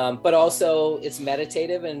 but also it's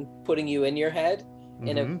meditative and putting you in your head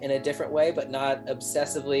in a different way, but not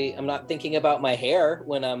obsessively. I'm not thinking about my hair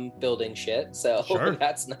when I'm building shit. So sure.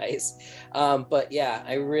 That's nice. But yeah,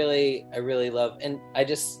 I really love, and I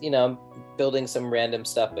just, I'm building some random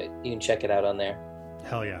stuff, but you can check it out on there.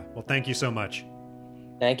 Hell yeah. Well, thank you so much.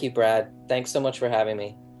 Thank you, Brad. Thanks so much for having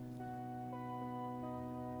me.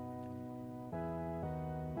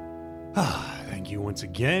 Thank you once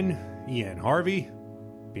again, Ian Harvey,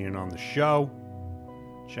 being on the show.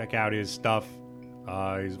 Check out his stuff.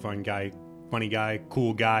 He's a fun guy, funny guy,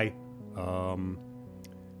 cool guy.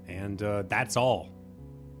 And that's all.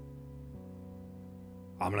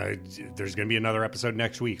 There's gonna be another episode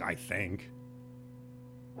next week, I think.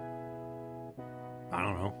 I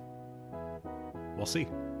don't know. We'll see.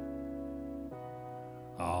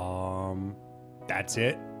 That's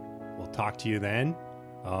it. We'll talk to you then.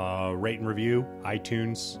 Rate and review,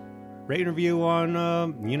 iTunes. Rate and review on,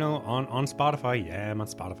 on Spotify. Yeah, I'm on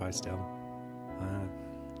Spotify still.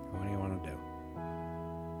 What do you want to do?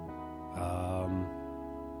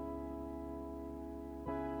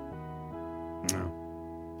 No.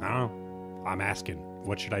 I don't know. I'm asking.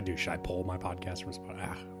 What should I do? Should I pull my podcast from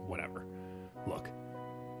Spotify? Whatever. Look.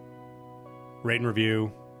 Rate and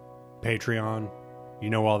review. Patreon. You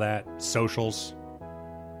know all that. Socials.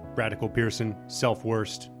 Radical Pearson.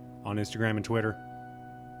 Self-Worst. On Instagram and Twitter.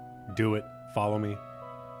 Do it. Follow me.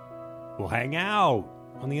 We'll hang out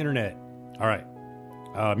on the internet. All right.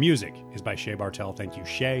 Music is by Shay Bartel. Thank you,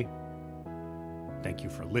 Shay. Thank you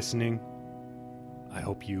for listening. I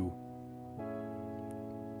hope you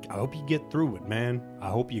get through it, man. I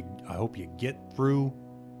hope you get through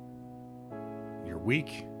your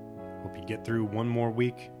week. Hope you get through one more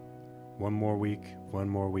week.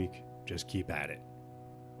 Just keep at it.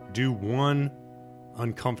 Do one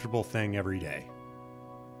uncomfortable thing every day.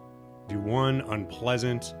 Do one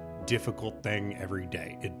unpleasant, difficult thing every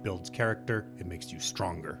day. It builds character. It makes you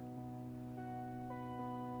stronger.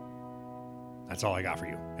 That's all I got for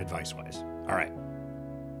you, advice-wise. All right.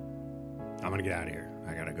 I'm going to get out of here.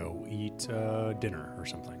 I got to go eat dinner or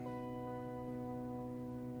something.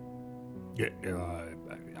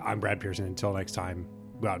 I'm Brad Pearson. Until next time,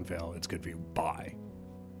 go out and fail. It's good for you. Bye.